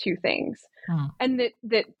those two things. And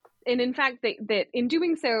and in fact, that in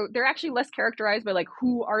doing so, they're actually less characterized by like,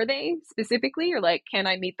 who are they specifically, or like, can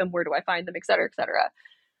I meet them? Where do I find them? Et cetera,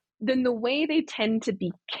 than the way they tend to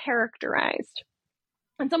be characterized.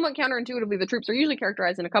 And somewhat counterintuitively, the troops are usually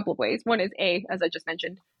characterized in a couple of ways. One is as I just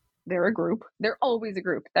mentioned, they're a group. They're always a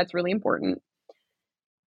group. That's really important.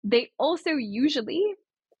 They also usually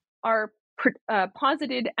are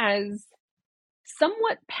posited as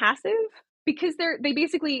somewhat passive because they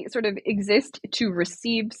basically sort of exist to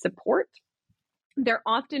receive support. They're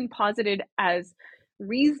often posited as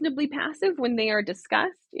reasonably passive when they are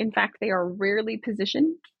discussed. In fact, they are rarely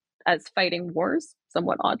positioned as fighting wars,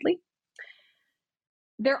 somewhat oddly.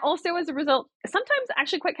 They're also, as a result, sometimes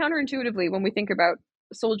actually quite counterintuitively when we think about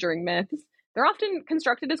soldiering myths, they're often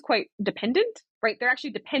constructed as quite dependent, right? They're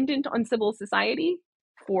actually dependent on civil society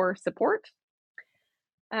for support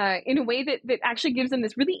in a way that actually gives them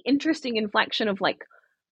this really interesting inflection of like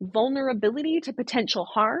vulnerability to potential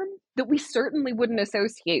harm that we certainly wouldn't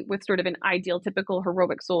associate with sort of an ideal, typical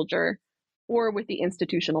heroic soldier or with the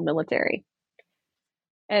institutional military.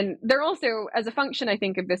 And they're also, as a function, I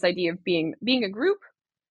think, of this idea of being a group,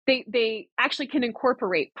 they actually can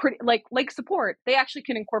incorporate like support. They actually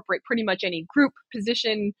can incorporate pretty much any group,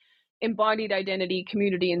 position, embodied identity,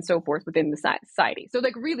 community, and so forth within the society. So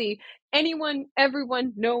like really anyone,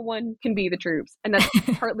 everyone, no one can be the troops. And that's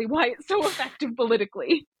partly why it's so effective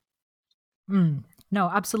politically. No,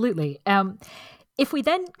 absolutely. If we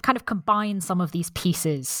then kind of combine some of these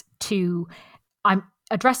pieces to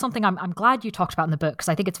address something I'm glad you talked about in the book, because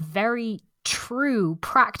I think it's very true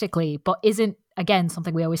practically, but isn't, again,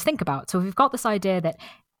 something we always think about. So we've got this idea that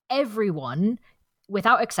everyone,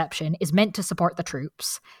 without exception, is meant to support the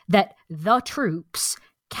troops, that the troops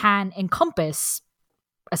can encompass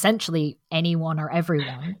essentially anyone or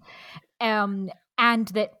everyone, and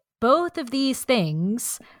that both of these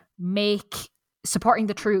things make supporting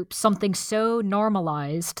the troops something so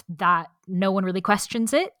normalized that no one really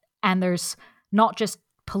questions it. And there's not just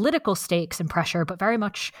political stakes and pressure, but very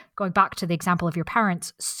much, going back to the example of your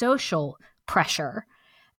parents, social pressure.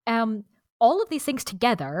 All of these things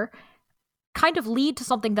together kind of lead to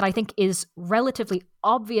something that I think is relatively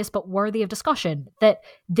obvious but worthy of discussion, that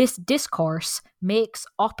this discourse makes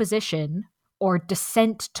opposition or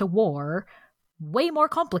dissent to war way more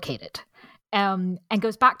complicated. And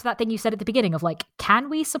goes back to that thing you said at the beginning of like, can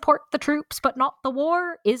we support the troops but not the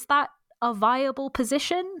war? Is that a viable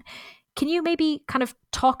position? Can you maybe kind of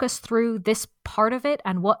talk us through this part of it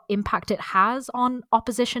and what impact it has on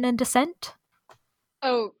opposition and dissent?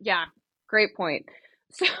 Oh, yeah. Great point.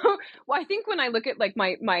 So, well, I think when I look at like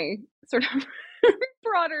my sort of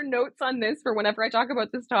broader notes on this for whenever I talk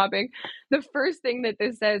about this topic. The first thing that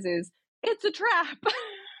this says is, it's a trap.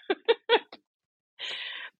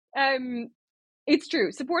 It's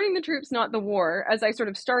true. Supporting the troops, not the war, as I sort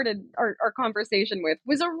of started our conversation with,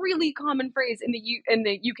 was a really common phrase in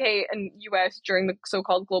the UK and US during the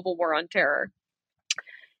so-called global war on terror.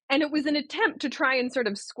 And it was an attempt to try and sort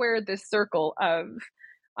of square this circle of,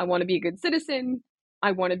 I want to be a good citizen,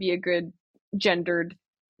 I want to be a good gendered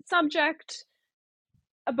subject,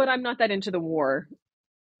 but I'm not that into the war.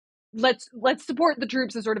 Let's support the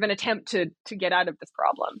troops as sort of an attempt to get out of this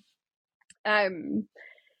problem. In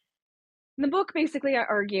the book, basically, I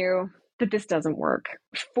argue that this doesn't work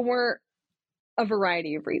for a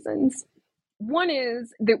variety of reasons. One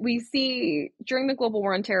is that we see during the global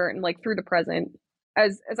war on terror and like through the present,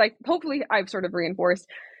 as I've sort of reinforced,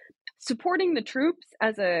 supporting the troops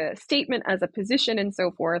as a statement, as a position, and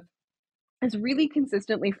so forth, is really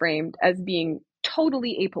consistently framed as being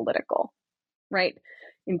totally apolitical, right?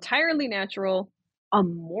 Entirely natural, a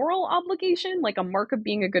moral obligation, like a mark of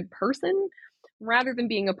being a good person, rather than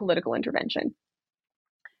being a political intervention.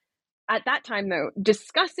 At that time, though,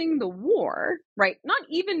 discussing the war, right, not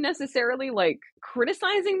even necessarily like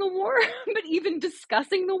criticizing the war, but even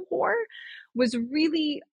discussing the war was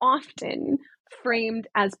really often framed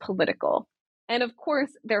as political. And of course,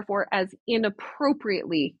 therefore, as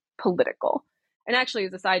inappropriately political. And actually,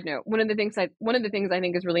 as a side note, one of the things I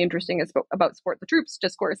think is really interesting about Support the Troops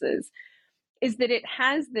discourses is that it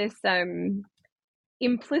has this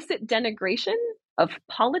implicit denigration of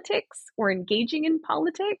politics or engaging in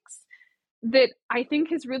politics that I think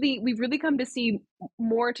we've really come to see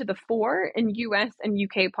more to the fore in US and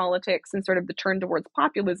UK politics and sort of the turn towards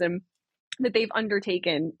populism that they've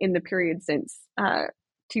undertaken in the period since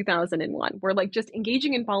 2001, where like just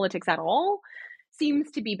engaging in politics at all seems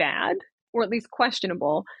to be bad, or at least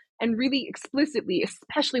questionable, and really explicitly,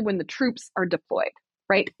 especially when the troops are deployed,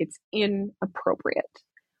 right? It's inappropriate.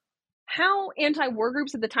 How anti-war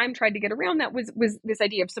groups at the time tried to get around that was this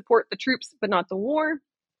idea of support the troops, but not the war,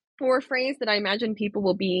 or a phrase that I imagine people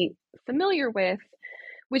will be familiar with,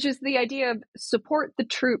 which is the idea of support the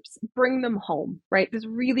troops, bring them home, right? This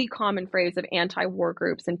really common phrase of anti-war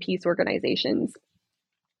groups and peace organizations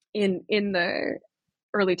in the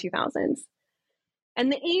early 2000s.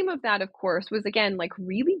 And the aim of that, of course, was again, like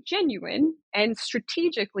really genuine and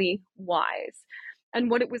strategically wise. And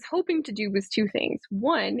what it was hoping to do was two things.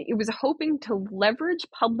 One, it was hoping to leverage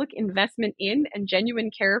public investment in and genuine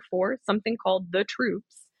care for something called the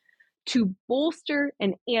troops to bolster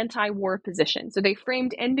an anti-war position. So they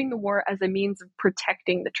framed ending the war as a means of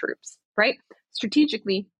protecting the troops, right?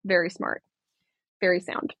 Strategically, very smart, very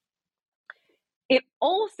sound. It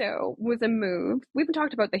also was a move, we haven't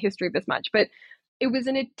talked about the history of this much, but it was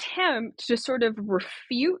an attempt to sort of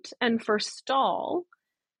refute and forestall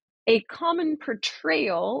a common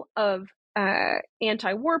portrayal of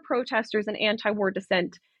anti-war protesters and anti-war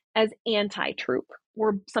dissent as anti-troop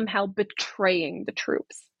or somehow betraying the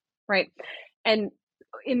troops, right? And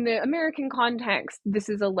in the American context, this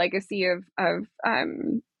is a legacy of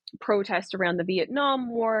protest around the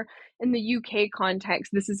Vietnam War. In the UK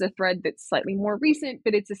context, this is a thread that's slightly more recent,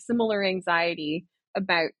 but it's a similar anxiety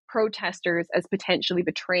about protesters as potentially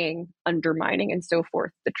betraying, undermining, and so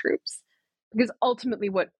forth the troops. Because ultimately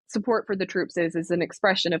what support for the troops is an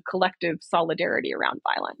expression of collective solidarity around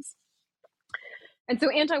violence. And so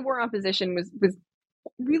anti-war opposition was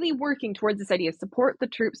really working towards this idea of support the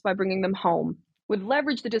troops by bringing them home, would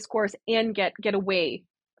leverage the discourse and get away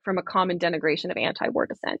from a common denigration of anti-war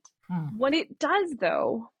dissent. What it does,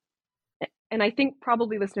 though, and I think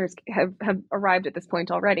probably listeners have arrived at this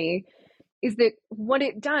point already, is that what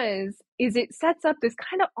it does is it sets up this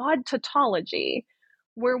kind of odd tautology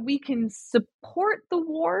where we can support the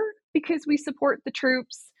war because we support the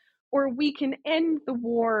troops, or we can end the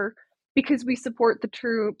war because we support the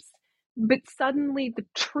troops, but suddenly the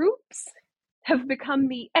troops have become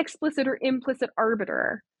the explicit or implicit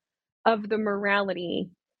arbiter of the morality,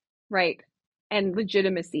 right, and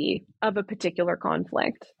legitimacy of a particular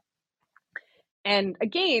conflict. And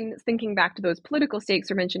again, thinking back to those political stakes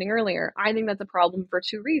we were mentioning earlier, I think that's a problem for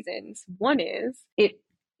two reasons. One is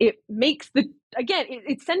it makes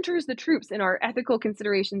it centers the troops in our ethical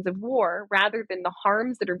considerations of war rather than the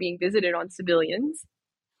harms that are being visited on civilians.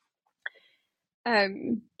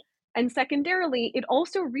 And secondarily, it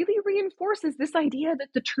also really reinforces this idea that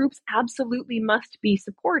the troops absolutely must be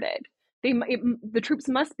supported. The troops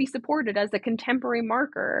must be supported as a contemporary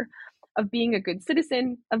marker of being a good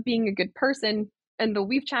citizen, of being a good person. And though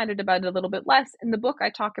we've chatted about it a little bit less, in the book I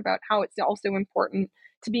talk about how it's also important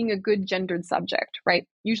to being a good gendered subject, right?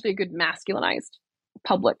 Usually a good masculinized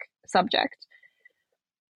public subject.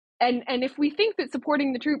 And if we think that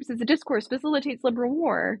supporting the troops as a discourse facilitates liberal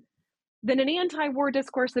war, then an anti-war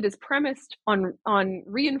discourse that is premised on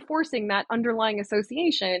reinforcing that underlying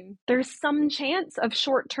association, there's some chance of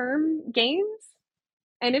short-term gains.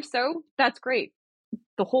 And if so, that's great.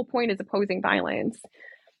 The whole point is opposing violence.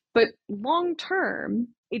 But long-term,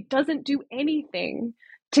 it doesn't do anything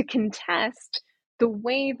to contest the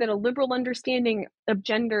way that a liberal understanding of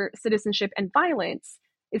gender, citizenship, and violence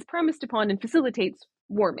is premised upon and facilitates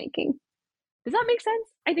war making. Does that make sense?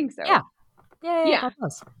 I think so. Yeah, that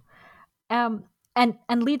does.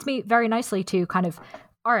 And leads me very nicely to kind of,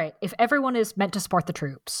 all right, if everyone is meant to support the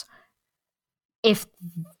troops, if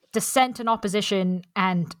dissent and opposition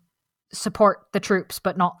and support the troops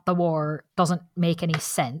but not the war doesn't make any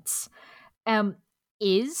sense,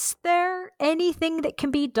 is there anything that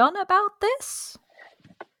can be done about this?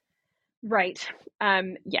 Right.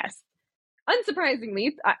 Yes. Unsurprisingly,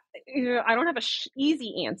 I don't have an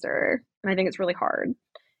easy answer, and I think it's really hard.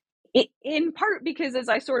 In part because, as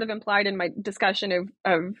I sort of implied in my discussion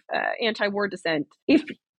of anti-war dissent, if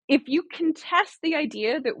you contest the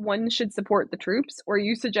idea that one should support the troops, or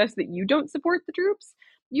you suggest that you don't support the troops,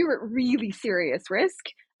 you're at really serious risk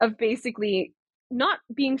of basically not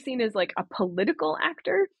being seen as like a political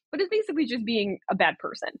actor, but as basically just being a bad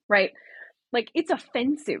person, right? Like, it's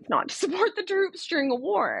offensive not to support the troops during a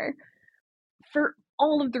war for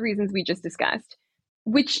all of the reasons we just discussed,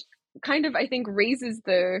 which kind of, I think, raises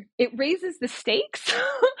the stakes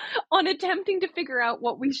on attempting to figure out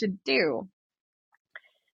what we should do.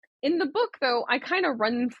 In the book, though, I kind of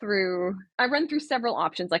run through several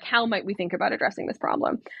options, like how might we think about addressing this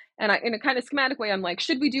problem? And in a kind of schematic way, I'm like,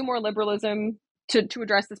 should we do more liberalism to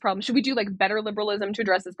address this problem? Should we do like better liberalism to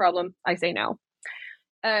address this problem? I say no.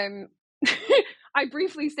 I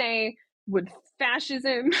briefly say, would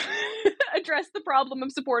fascism address the problem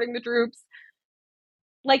of supporting the troops?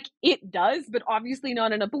 Like, it does, but obviously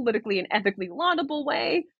not in a politically and ethically laudable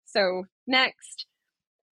way. So next,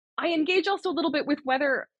 I engage also a little bit with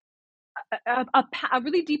whether a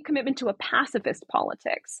really deep commitment to a pacifist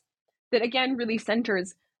politics that, again, really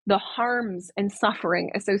centers the harms and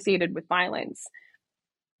suffering associated with violence.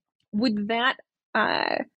 Would that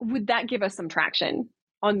give us some traction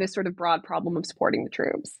on this sort of broad problem of supporting the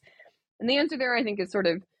troops? And the answer there, I think, is sort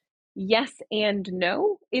of yes and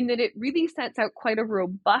no, in that it really sets out quite a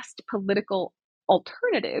robust political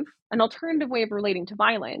alternative, an alternative way of relating to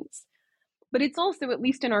violence. But it's also, at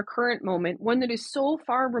least in our current moment, one that is so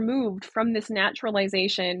far removed from this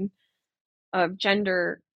naturalization of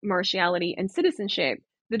gender, martiality, and citizenship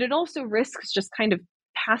that it also risks just kind of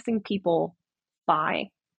passing people by.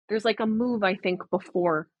 There's like a move, I think,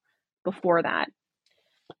 before that.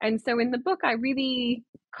 And so in the book, I really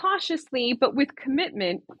cautiously, but with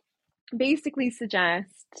commitment, basically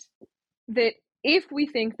suggest that if we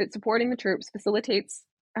think that supporting the troops facilitates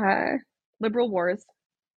liberal wars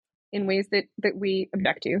in ways that we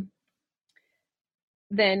object to,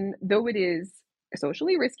 then though it is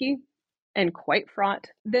socially risky and quite fraught,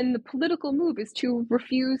 then the political move is to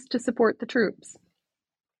refuse to support the troops.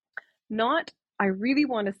 Not, I really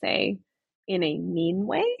want to say, in a mean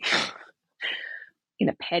way, in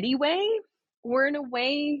a petty way, or in a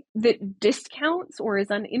way that discounts or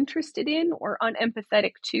is uninterested in or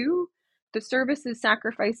unempathetic to the services,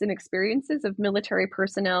 sacrifice, and experiences of military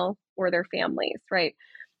personnel or their families, right?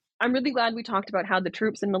 I'm really glad we talked about how the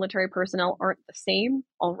troops and military personnel aren't the same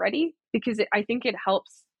already, because I think it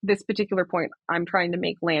helps this particular point I'm trying to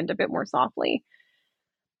make land a bit more softly.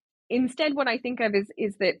 Instead, what I think of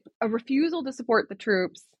is that a refusal to support the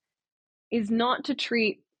troops is not to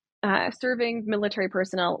treat serving military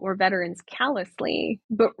personnel or veterans callously,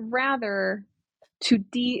 but rather to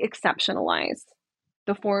de-exceptionalize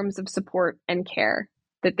the forms of support and care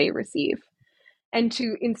that they receive. And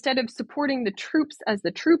to, instead of supporting the troops as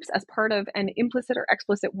part of an implicit or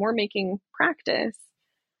explicit war-making practice,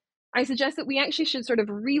 I suggest that we actually should sort of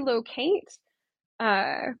relocate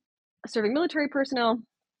serving military personnel,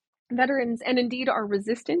 veterans, and indeed our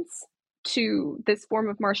resistance to this form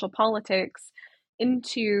of martial politics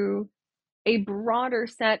into a broader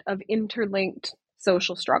set of interlinked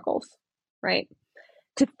social struggles, right?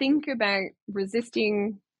 To think about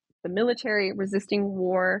resisting the military, resisting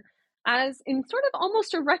war, as in sort of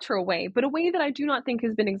almost a retro way, but a way that I do not think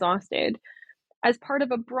has been exhausted, as part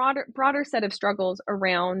of a broader set of struggles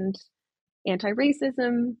around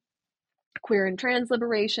anti-racism, queer and trans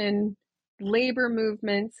liberation, labor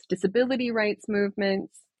movements, disability rights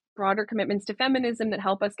movements, broader commitments to feminism that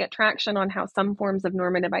help us get traction on how some forms of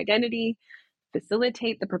normative identity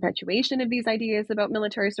facilitate the perpetuation of these ideas about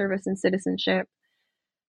military service and citizenship.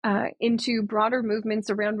 into broader movements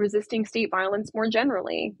around resisting state violence more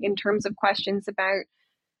generally, in terms of questions about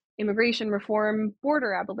immigration reform,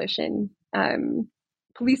 border abolition,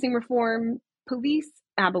 policing reform, police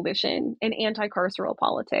abolition, and anti-carceral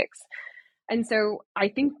politics. And so I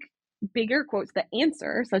think, bigger quotes, the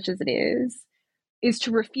answer, such as it is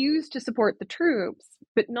to refuse to support the troops,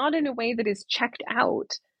 but not in a way that is checked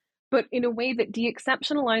out, but in a way that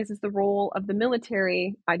de-exceptionalizes the role of the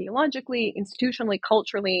military ideologically, institutionally,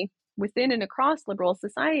 culturally, within and across liberal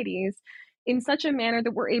societies, in such a manner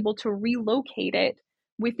that we're able to relocate it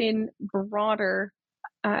within broader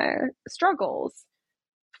struggles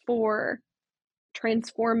for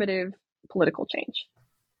transformative political change.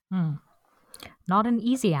 Not an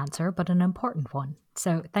easy answer, but an important one.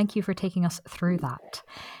 So thank you for taking us through that.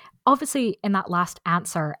 Obviously, in that last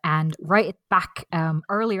answer, and right back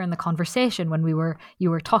earlier in the conversation when you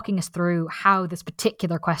were talking us through how this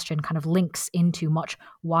particular question kind of links into much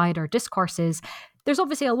wider discourses, there's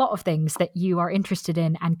obviously a lot of things that you are interested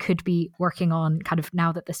in and could be working on kind of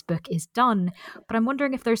now that this book is done. But I'm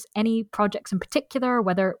wondering if there's any projects in particular,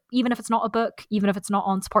 whether even if it's not a book, even if it's not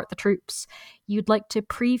on Support the Troops, you'd like to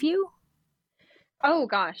preview? Oh,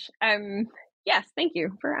 gosh. Yes, thank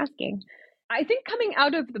you for asking. I think coming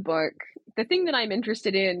out of the book, the thing that I'm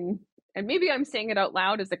interested in, and maybe I'm saying it out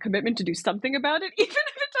loud as a commitment to do something about it, even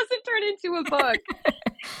if it doesn't turn into a book.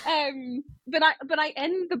 But I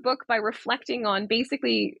end the book by reflecting on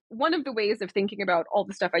basically one of the ways of thinking about all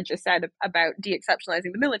the stuff I just said about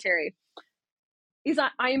de-exceptionalizing the military is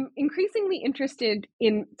I'm increasingly interested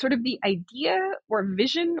in sort of the idea or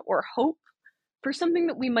vision or hope for something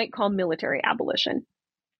that we might call military abolition.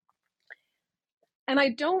 And I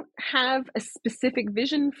don't have a specific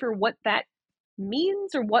vision for what that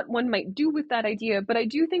means or what one might do with that idea, but I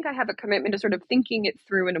do think I have a commitment to sort of thinking it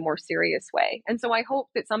through in a more serious way. And so I hope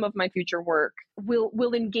that some of my future work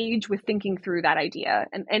will engage with thinking through that idea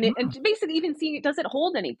and basically even seeing, does it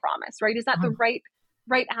hold any promise, right? Is that the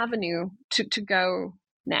right avenue to go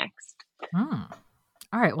next? All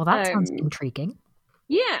right. Well, that sounds intriguing.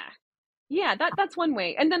 Yeah, that's one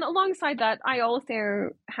way. And then alongside that, I'm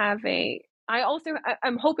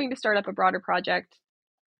hoping to start up a broader project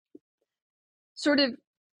sort of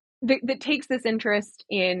that takes this interest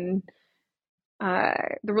in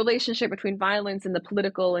the relationship between violence and the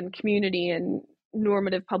political and community and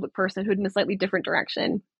normative public personhood in a slightly different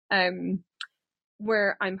direction,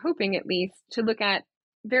 where I'm hoping at least to look at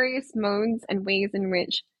various modes and ways in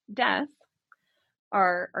which death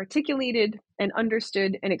are articulated and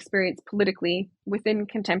understood and experienced politically within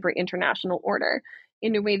contemporary international order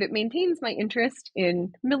in a way that maintains my interest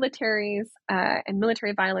in militaries and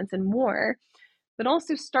military violence and war, but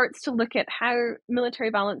also starts to look at how military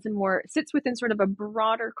violence and war sits within sort of a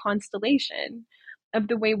broader constellation of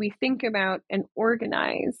the way we think about and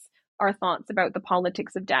organize our thoughts about the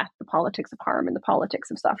politics of death, the politics of harm, and the politics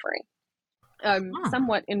of suffering.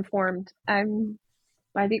 Somewhat informed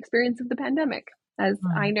by the experience of the pandemic, as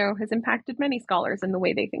I know has impacted many scholars in the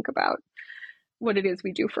way they think about what it is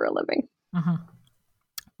we do for a living.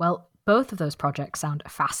 Well, both of those projects sound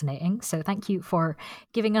fascinating, so thank you for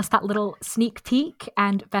giving us that little sneak peek,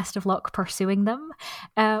 and best of luck pursuing them.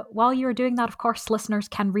 While you're doing that, of course, listeners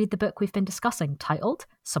can read the book we've been discussing, titled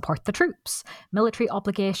Support the Troops, Military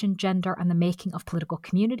Obligation, Gender and the Making of Political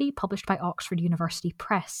Community, published by Oxford University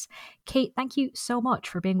Press. Kate, thank you so much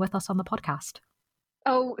for being with us on the podcast.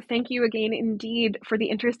 Oh, thank you again indeed for the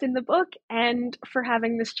interest in the book and for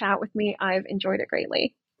having this chat with me. I've enjoyed it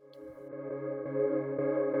greatly.